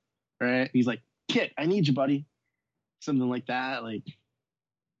Kit, right? He's like, "Kit, I need you, buddy," something like that. Like,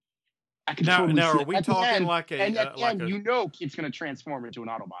 I can totally now see are it. we At the talking end- like a and at the like end, a? you know, Kit's gonna transform into an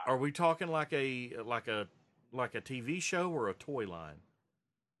Autobot. Are we talking like a TV show or a toy line?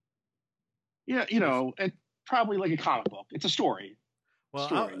 Yeah, you know, and probably like a comic book. It's a story. Well,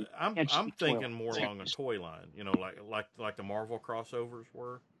 Story. I'm Can't just I'm be toy thinking line. more along a toy line. You know, like the Marvel crossovers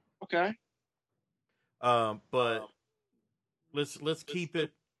were. Okay. But let's keep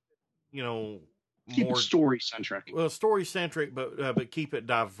it, you know, Keep more it story centric. well story centric, but keep it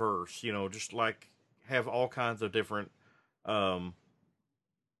diverse. You know, just like have all kinds of different,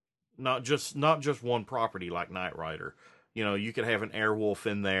 not just one property like Knight Rider. You know, you could have an Airwolf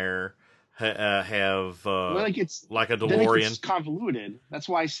in there, have Like it's like a then it DeLorean. gets convoluted. That's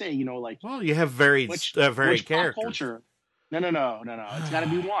why I say, you know, like Well, you have varied which varied pop characters. culture. No. It's got to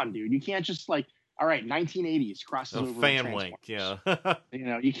be one, dude. You can't just like, all right, 1980s crosses A over fan with link, Transformers. yeah. You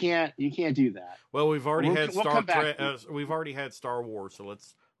know, you can't do that. Well, we've already We'll- had we'll Star come back Trek. to We've already had Star Wars, so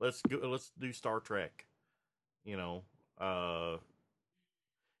let's do Star Trek. You know,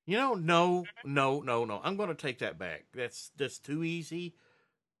 no. I'm going to take that back. That's too easy.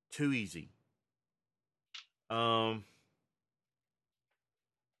 Too easy. Crap.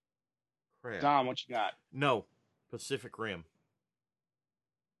 Dom, what you got? No, Pacific Rim.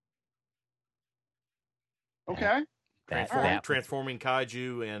 Okay. Transforming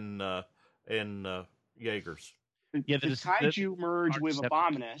kaiju and Jaegers. Yeah, the the kaiju merge with Decepticons.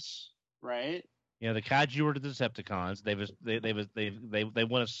 Abominus, right? You know, the kaiju are the Decepticons. They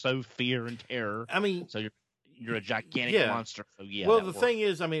want to sow fear and terror. I mean, So you're a gigantic Yeah. monster. So yeah. well, that the works. thing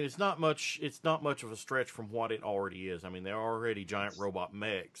is, I mean, it's not much of a stretch from what it already is. I mean, they're already giant robot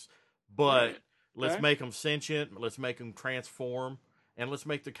mechs, but Right. let's Okay. make them sentient. Let's make them transform, and let's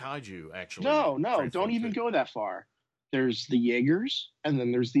make the kaiju actually. No, transform don't even too. go that far. There's the Jaegers, and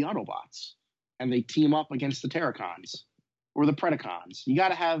then there's the Autobots, and they team up against the Terracons or the Predacons. You got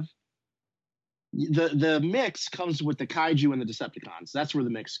to have the mix comes with the kaiju and the Decepticons. That's where the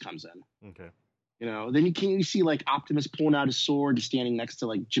mix comes in. Okay. You know, then you see like Optimus pulling out his sword, standing next to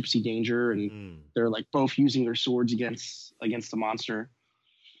like Gypsy Danger, and Mm, they're like both using their swords against the monster.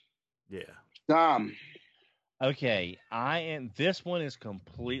 yeah. Okay, this one is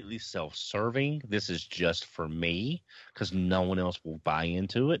completely self-serving. This is just for me because no one else will buy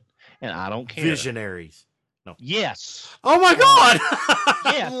into it, and I don't care. Visionaries. Yes, Oh my God!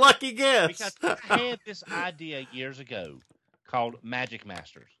 Yes. Lucky guess. because I had this idea years ago called Magic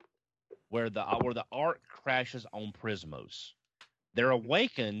Masters, where the Ark crashes on Prismos. They're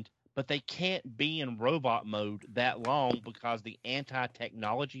awakened, but they can't be in robot mode that long because the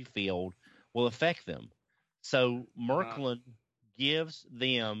anti-technology field will affect them. So Merklin gives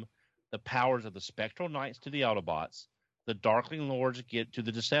them the powers of the Spectral Knights to the Autobots, the Darkling Lords get to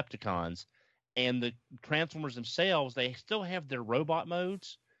the Decepticons, and the Transformers themselves, they still have their robot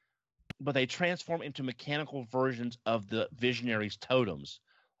modes, but they transform into mechanical versions of the Visionaries' totems.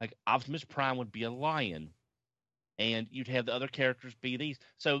 Like Optimus Prime would be a lion, and you'd have the other characters be these.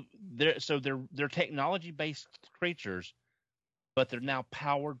 So they're technology-based creatures, but they're now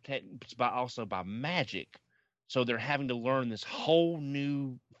powered by magic. So they're having to learn this whole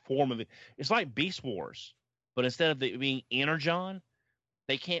new form of it. It's like Beast Wars, but instead of it being Energon,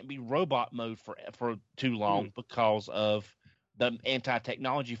 they can't be robot mode for too long because of the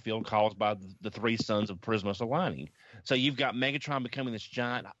anti-technology field caused by the three sons of Prismos aligning. So you've got Megatron becoming this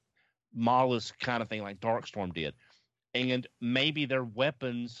giant mollusk kind of thing like Darkstorm did. And maybe their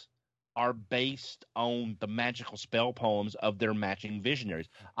weapons are based on the magical spell poems of their matching Visionaries.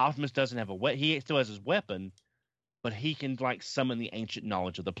 Optimus doesn't have he still has his weapon, but he can like summon the ancient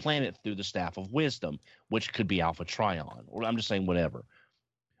knowledge of the planet through the Staff of Wisdom, which could be Alpha Trion, or I'm just saying whatever.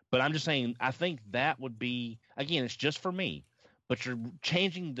 But I'm just saying, I think that would be, again, it's just for me, but you're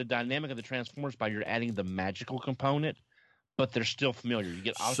changing the dynamic of the Transformers by you're adding the magical component, but they're still familiar. You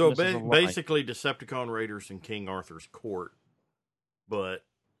get So Optimus as a lion, basically, Decepticon Raiders and King Arthur's court, but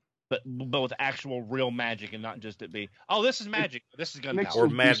but with actual real magic and not just it be, oh, this is magic, this is Makes gunpowder. or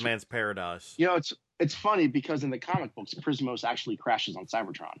Madman's Paradise. You know, it's funny because in the comic books, Prismos actually crashes on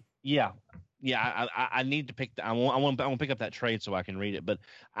Cybertron. Yeah. I need to pick. I want to pick up that trade so I can read it. But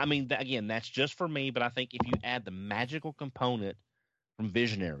I mean, again, that's just for me. But I think if you add the magical component from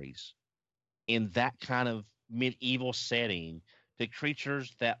Visionaries in that kind of medieval setting to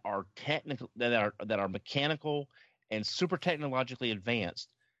creatures that are technical, that are mechanical and super technologically advanced,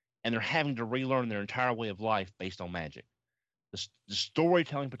 and they're having to relearn their entire way of life based on magic. The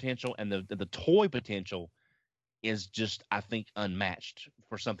storytelling potential and the toy potential is just, I think, unmatched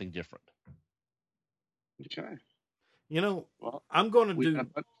for something different. Okay. Well, I'm going to we do. had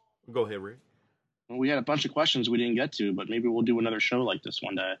Go ahead, Rick. we had a bunch of questions we didn't get to, but maybe we'll do another show like this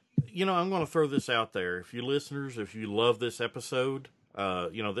one day. I'm going to throw this out there. If you listeners, if you love this episode,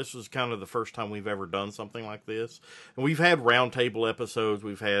 this is kind of the first time we've ever done something like this. And we've had roundtable episodes.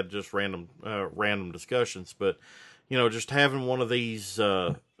 We've had just random discussions, but, just having one of these,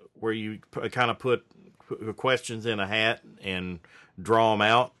 where you kind of put questions in a hat and draw them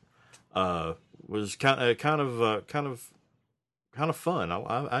out, was kind of fun.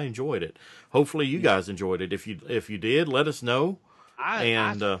 I enjoyed it. Hopefully you guys enjoyed it. If you did, let us know.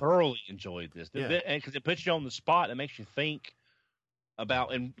 I thoroughly enjoyed this. Yeah. Because it puts you on the spot. It makes you think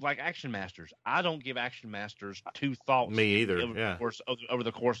about, and like Action Masters, I don't give Action Masters two thoughts. Me either. Over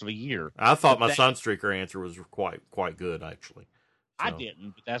the course of a year. I thought my Sunstreaker answer was quite good, actually. So. I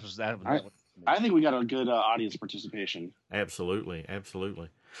didn't, but that was. I think we got a good audience participation. Absolutely. I'm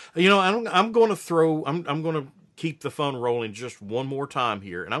going to keep the fun rolling just one more time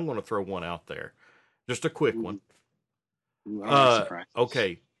here, and I'm going to throw one out there, just a quick one. Ooh, I like surprises.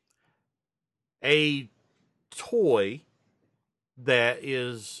 Okay, a toy that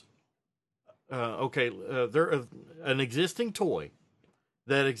is an existing toy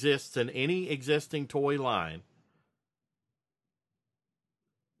that exists in any existing toy line.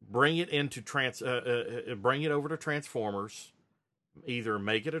 Bring it bring it over to Transformers. Either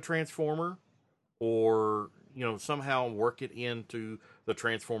make it a Transformer, or somehow work it into the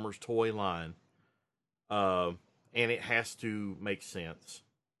Transformers toy line. And it has to make sense.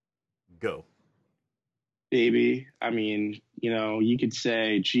 Go. Baby, I mean, you could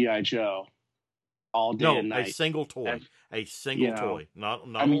say G.I. Joe all day and night. A single toy. A single toy. Not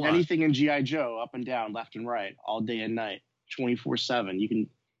I mean, a lot. anything in G.I. Joe, up and down, left and right, all day and night, 24/7.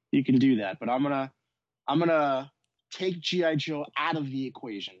 You can do that. But I'm gonna take G.I. Joe out of the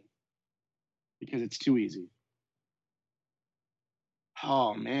equation because it's too easy.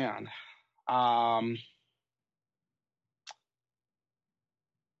 Oh man.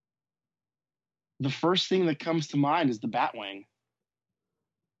 The first thing that comes to mind is the Batwing.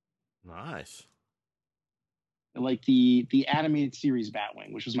 Nice. Like the animated series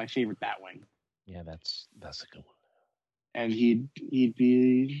Batwing, which was my favorite Batwing. Yeah, that's a good one. And he'd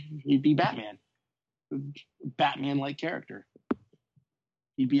be Batman. Batman-like character.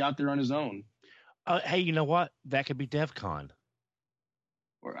 He'd be out there on his own. Hey, you know what? That could be DevCon.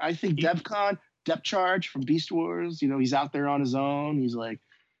 Or I think DevCon, Depth Charge from Beast Wars, he's out there on his own. He's like,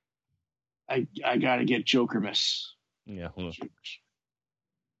 I gotta get Jokermas. Yeah. All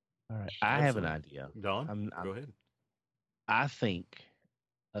right. I have an idea. Don, go ahead. I think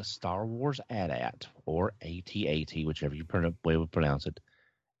a Star Wars AT-AT or AT-AT, whichever way you pronounce it,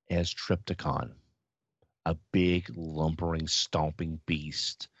 as Trypticon. A big, lumbering, stomping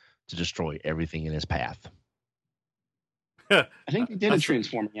beast to destroy everything in his path. I think they did a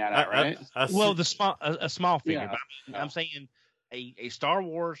Transforming AT-AT, right? Well, a small figure. Yeah. But I'm saying a Star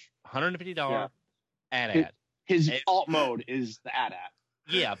Wars $150 AT-AT. His alt mode is the AT-AT.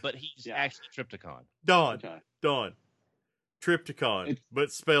 Yeah, but he's actually Trypticon. Don. Trypticon,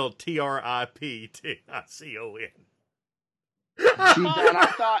 but spelled Tripticon. See, Don,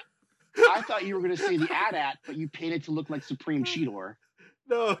 I thought you were going to say the AT-AT, but you painted to look like Supreme Cheetor.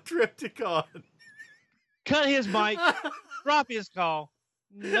 No, Trypticon. Cut his mic. Drop his call.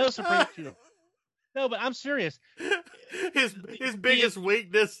 No Supreme Cheetor. No, but I'm serious. His biggest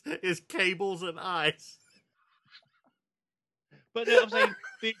weakness is cables and ice. But no, I'm saying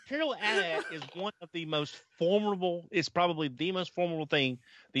the Imperial AT-AT is one of the most formidable. It's probably the most formidable thing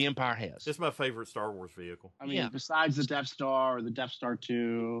the Empire has. It's my favorite Star Wars vehicle. I mean, besides the Death Star or the Death Star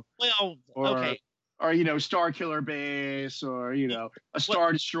 2. Well, okay. Or, Star Killer Base, or, a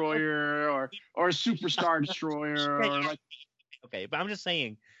Star Destroyer, or a Super Star Destroyer. Okay, but I'm just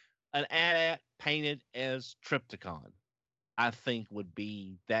saying, an AT-AT painted as Trypticon, I think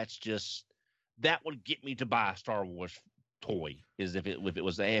that would get me to buy a Star Wars toy, is if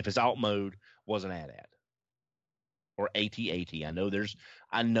its alt mode was an AT-AT or AT-AT. I know there's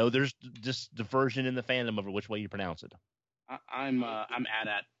just diversion in the fandom over which way you pronounce it. I'm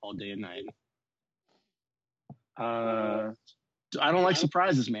AT-AT all day and night. I don't like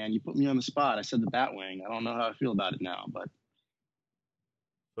surprises, man. You put me on the spot. I said the Batwing. I don't know how I feel about it now, but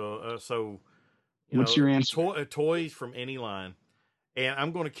so what's your answer? Toys from any line, and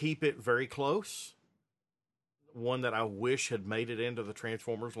I'm going to keep it very close. One that I wish had made it into the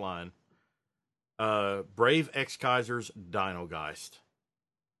Transformers line. Brave X-Kaiser's Dino Geist.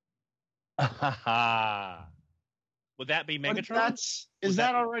 Would that be But Megatron? is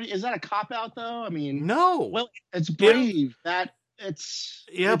that a cop out though? I mean, No. Well, it's Brave. It's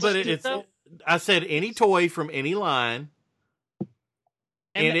I said any toy from any line,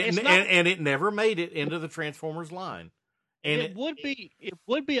 and it never made it into the Transformers line. And it would be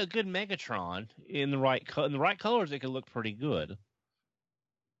a good Megatron in the right colors. It could look pretty good.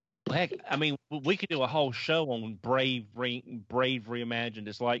 Heck, I mean, we could do a whole show on Brave reimagined.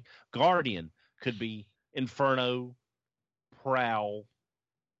 It's like Guardian could be Inferno, Prowl,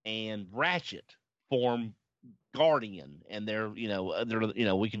 and Ratchet form Guardian, and they're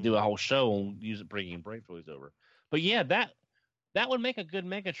we can do a whole show on bringing Brave toys over. But yeah, that would make a good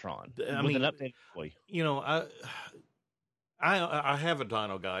Megatron with an updated toy. I have a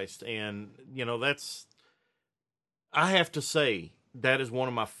Dino Geist, and I have to say that is one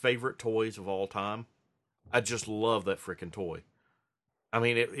of my favorite toys of all time. I just love that freaking toy. I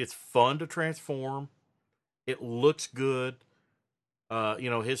mean, it's fun to transform. It looks good.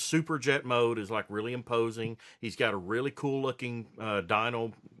 His super jet mode is like really imposing. He's got a really cool looking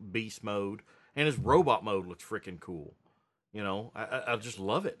Dino Beast mode, and his robot mode looks freaking cool. I just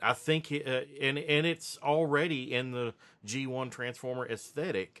love it. I think and it's already in the G1 Transformer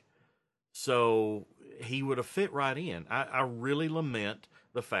aesthetic, so he would have fit right in. I really lament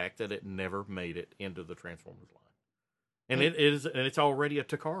the fact that it never made it into the Transformers line, and it's already a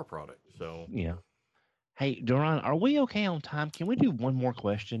Takara product. So yeah. Hey, Duran, are we okay on time? Can we do one more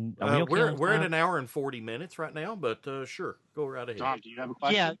question? We're at an hour and 40 minutes right now, but sure, go right ahead. Tom, do you have a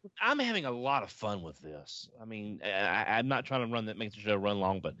question? Yeah, I'm having a lot of fun with this. I mean, I'm not trying to make the show run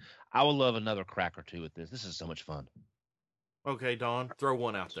long, but I would love another crack or two with this. This is so much fun. Okay, Don, throw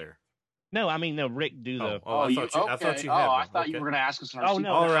one out there. No, I mean, no, Rick, do the. I thought you had one. I thought you were going to ask us. Oh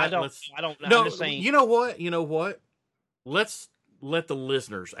no, all right, I don't. No, I'm just saying. You know what? Let's let the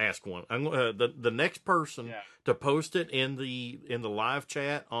listeners ask one. The next person to post it in the live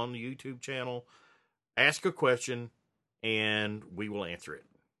chat on the YouTube channel, ask a question, and we will answer it.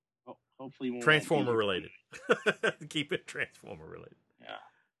 Hopefully, Transformer related. Keep it Transformer related. Yeah.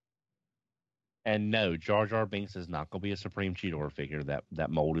 And no, Jar Jar Binks is not going to be a Supreme Cheetor figure.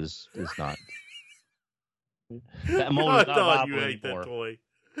 That mold is not. That mold is not thought you ate that toy.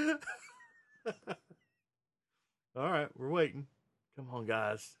 All right, we're waiting. Come on,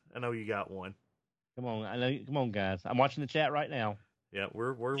 guys. I know you got one. Come on, guys. I'm watching the chat right now. Yeah,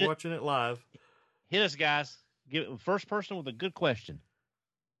 we're watching it live. Hit us, guys. First person with a good question.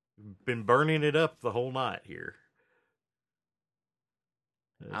 Been burning it up the whole night here.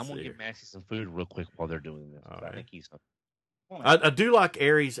 I'm going to give Maxie some food real quick while they're doing this. Right. I think he's. I do like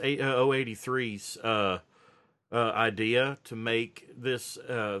Aries 083's idea to make this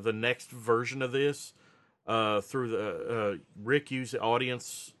the next version of this through the Rick used the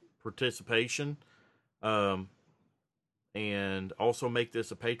audience participation, and also make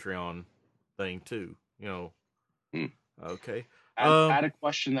this a Patreon thing too. Okay. Add a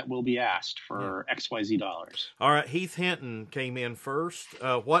question that will be asked for XYZ dollars. All right, Heath Hinton came in first.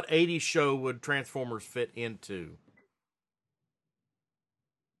 What 80s show would Transformers fit into?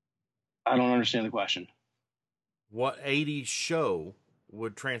 I don't understand the question. What 80s show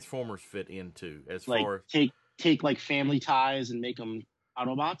would Transformers fit into? As like, far as take like Family Ties and make them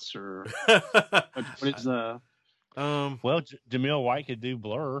Autobots, or what is the? Well, Jamil White could do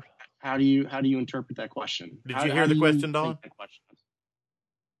Blur. How do you interpret that question? Did you hear the question, Don?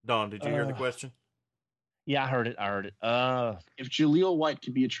 Don, did you hear the question? Yeah, I heard it. If Jaleel White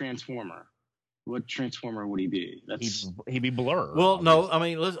could be a Transformer, what Transformer would he be? He'd be Blur. Well, obviously. No, I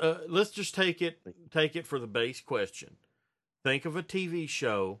mean let's just take it for the base question. Think of a TV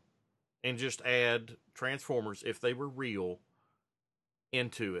show and just add Transformers if they were real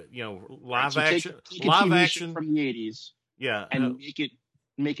into it. Live action, take live action from the 80s. Yeah, and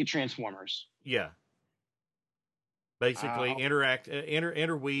make it Transformers. Yeah. Basically,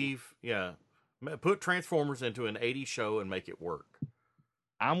 interweave. Yeah, put Transformers into an 80s show and make it work.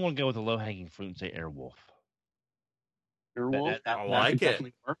 I'm going to go with the low-hanging fruit and say Airwolf. Airwolf? I like it.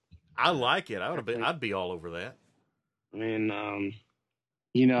 I like it. I'd be all over that. I mean,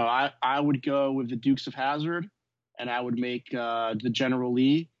 I would go with the Dukes of Hazzard, and I would make the General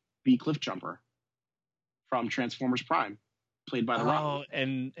Lee be Cliffjumper from Transformers Prime, played by The Rock. Oh,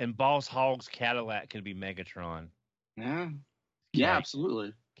 and Boss Hogg's Cadillac could be Megatron. Yeah,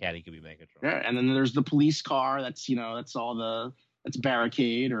 absolutely. Caddy could be Megatron. Yeah, and then there's the police car. That's that's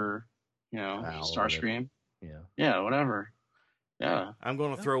Barricade or Starscream. Yeah, whatever. Yeah, I'm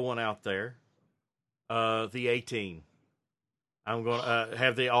going to throw one out there. The A-Team. I'm going to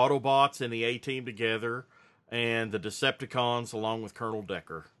have the Autobots and the A-Team together, and the Decepticons along with Colonel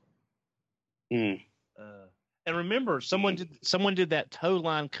Decker. And remember, someone did that tow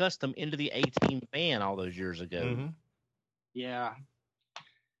line custom into the A-Team van all those years ago. Mm-hmm. Yeah.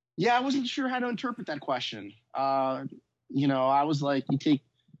 Yeah, I wasn't sure how to interpret that question. I was like, you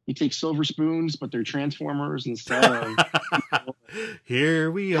take silver spoons, but they're transformers instead of.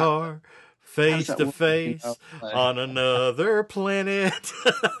 Here we are, face to face on another planet.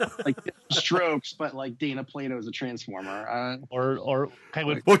 Like Strokes, but like Dana Plato is a transformer.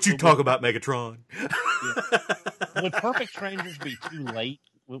 What you talk about, Megatron? Would Perfect Strangers be too late?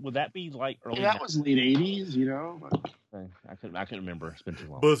 Would that be like early? Yeah, that was late 80s, I couldn't remember. It's been too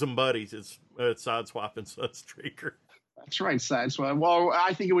long. Bosom Buddies. It's Sideswipe and Sunstreaker. That's right, Sideswipe. Well,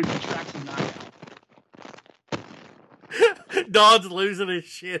 I think it would be Tracks and Knockout. Don's losing his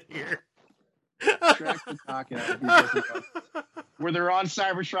shit here. Tracks and Knockout. Where they're on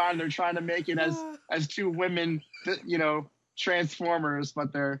Cybertron, they're trying to make it as two women, Transformers,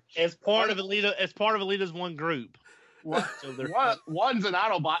 but they're as part of Alita's one group. One's an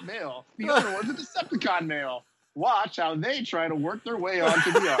Autobot male, the other one's a Decepticon male. Watch how they try to work their way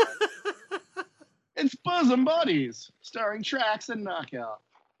onto the Earth. It's Bosom Buddies, starring Tracks and Knockout.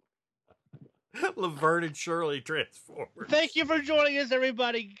 Laverne and Shirley Transformers. Thank you for joining us,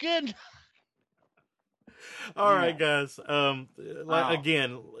 everybody. Good. All right, guys.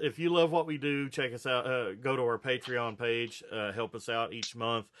 Again, if you love what we do, check us out. Go to our Patreon page. Help us out each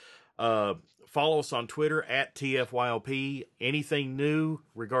month. Follow us on Twitter at TFYLP. Anything new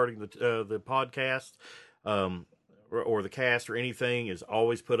regarding the podcast or the cast or anything is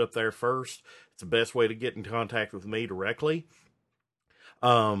always put up there first. It's the best way to get in contact with me directly.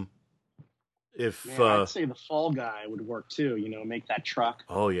 I'd say the Fall Guy would work too. Make that truck.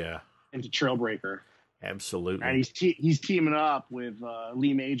 Oh yeah. Into Trailbreaker. Absolutely. And he's teaming up with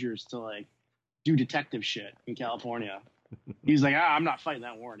Lee Majors to do detective shit in California. He's like, I'm not fighting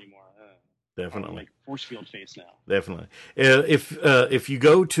that war anymore. Definitely. Like force field face now. Definitely. If you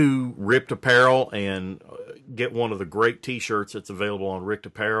go to Ripped Apparel and get one of the great T-shirts that's available on Ripped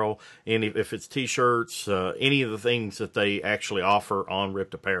Apparel, and if it's T-shirts, any of the things that they actually offer on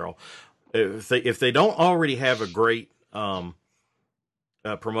Ripped Apparel, if they don't already have a great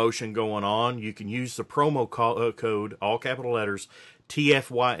promotion going on, you can use the promo code, all capital letters,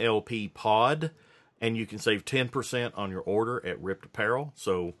 TFYLP pod, and you can save 10% on your order at Ripped Apparel.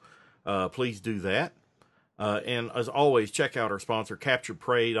 So please do that. And as always, check out our sponsor,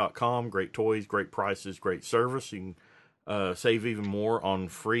 CapturedPrey.com. Great toys, great prices, great service. You can save even more on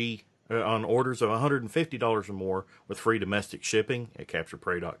on orders of $150 or more with free domestic shipping at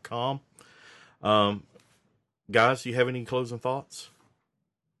CapturedPrey.com. Guys, do you have any closing thoughts?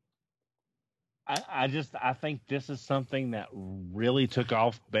 I think this is something that really took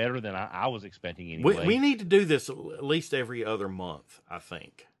off better than I was expecting anyway. We need to do this at least every other month, I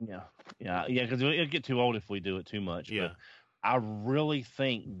think. Yeah, because it'll get too old if we do it too much. Yeah. But I really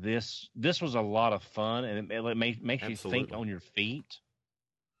think this was a lot of fun, and it makes you think on your feet.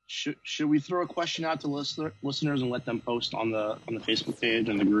 Should we throw a question out to listeners and let them post on the Facebook page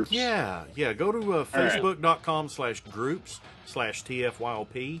and the groups? Yeah. Go to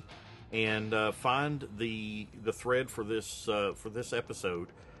facebook.com/groups/TFYLP and find the thread for this episode.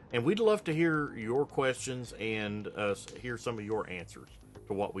 And we'd love to hear your questions and hear some of your answers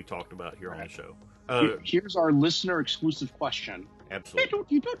to what we talked about here on the show. Here's our listener exclusive question.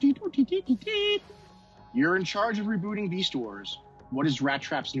 Absolutely. You're in charge of rebooting Beast Wars. What is Rat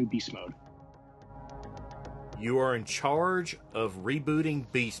Trap's new beast mode? You are in charge of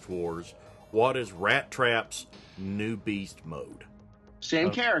rebooting Beast Wars. What is Rat Trap's new beast mode? Same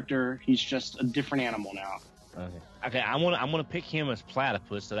character, he's just a different animal now. Okay. I'm gonna pick him as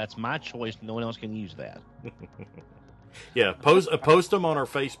Platypus, so that's my choice. No one else can use that. Yeah, post them on our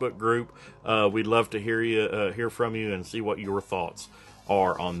Facebook group. We'd love to hear from you and see what your thoughts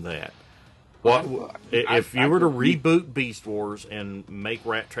are on that. If you were to reboot Beast Wars and make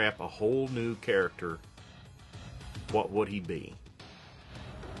Rat Trap a whole new character, what would he be?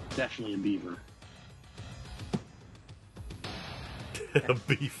 Definitely a beaver. A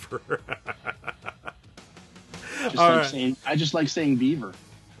beaver. I just like saying beaver.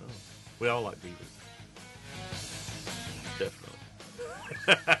 We all like beavers. Definitely.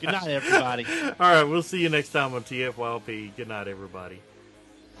 Good night, everybody. All right, we'll see you next time on TFYLP. Good night, everybody.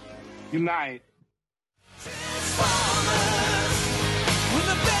 Good night. When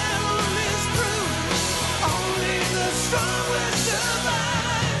the battle is through, only the strong will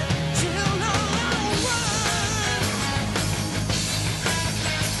survive. Till no one.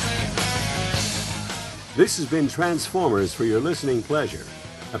 This has been Transformers for your listening pleasure,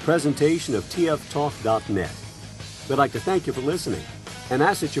 a presentation of tftalk.net. We'd like to thank you for listening. and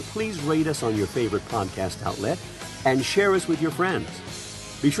ask that you please rate us on your favorite podcast outlet and share us with your friends.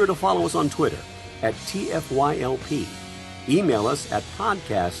 Be sure to follow us on Twitter at TFYLP. Email us at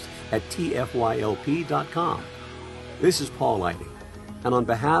podcast@tfylp.com. This is Paul Lighting, and on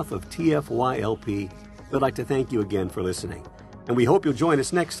behalf of TFYLP, we'd like to thank you again for listening. And we hope you'll join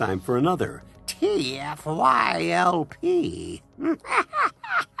us next time for another TFYLP.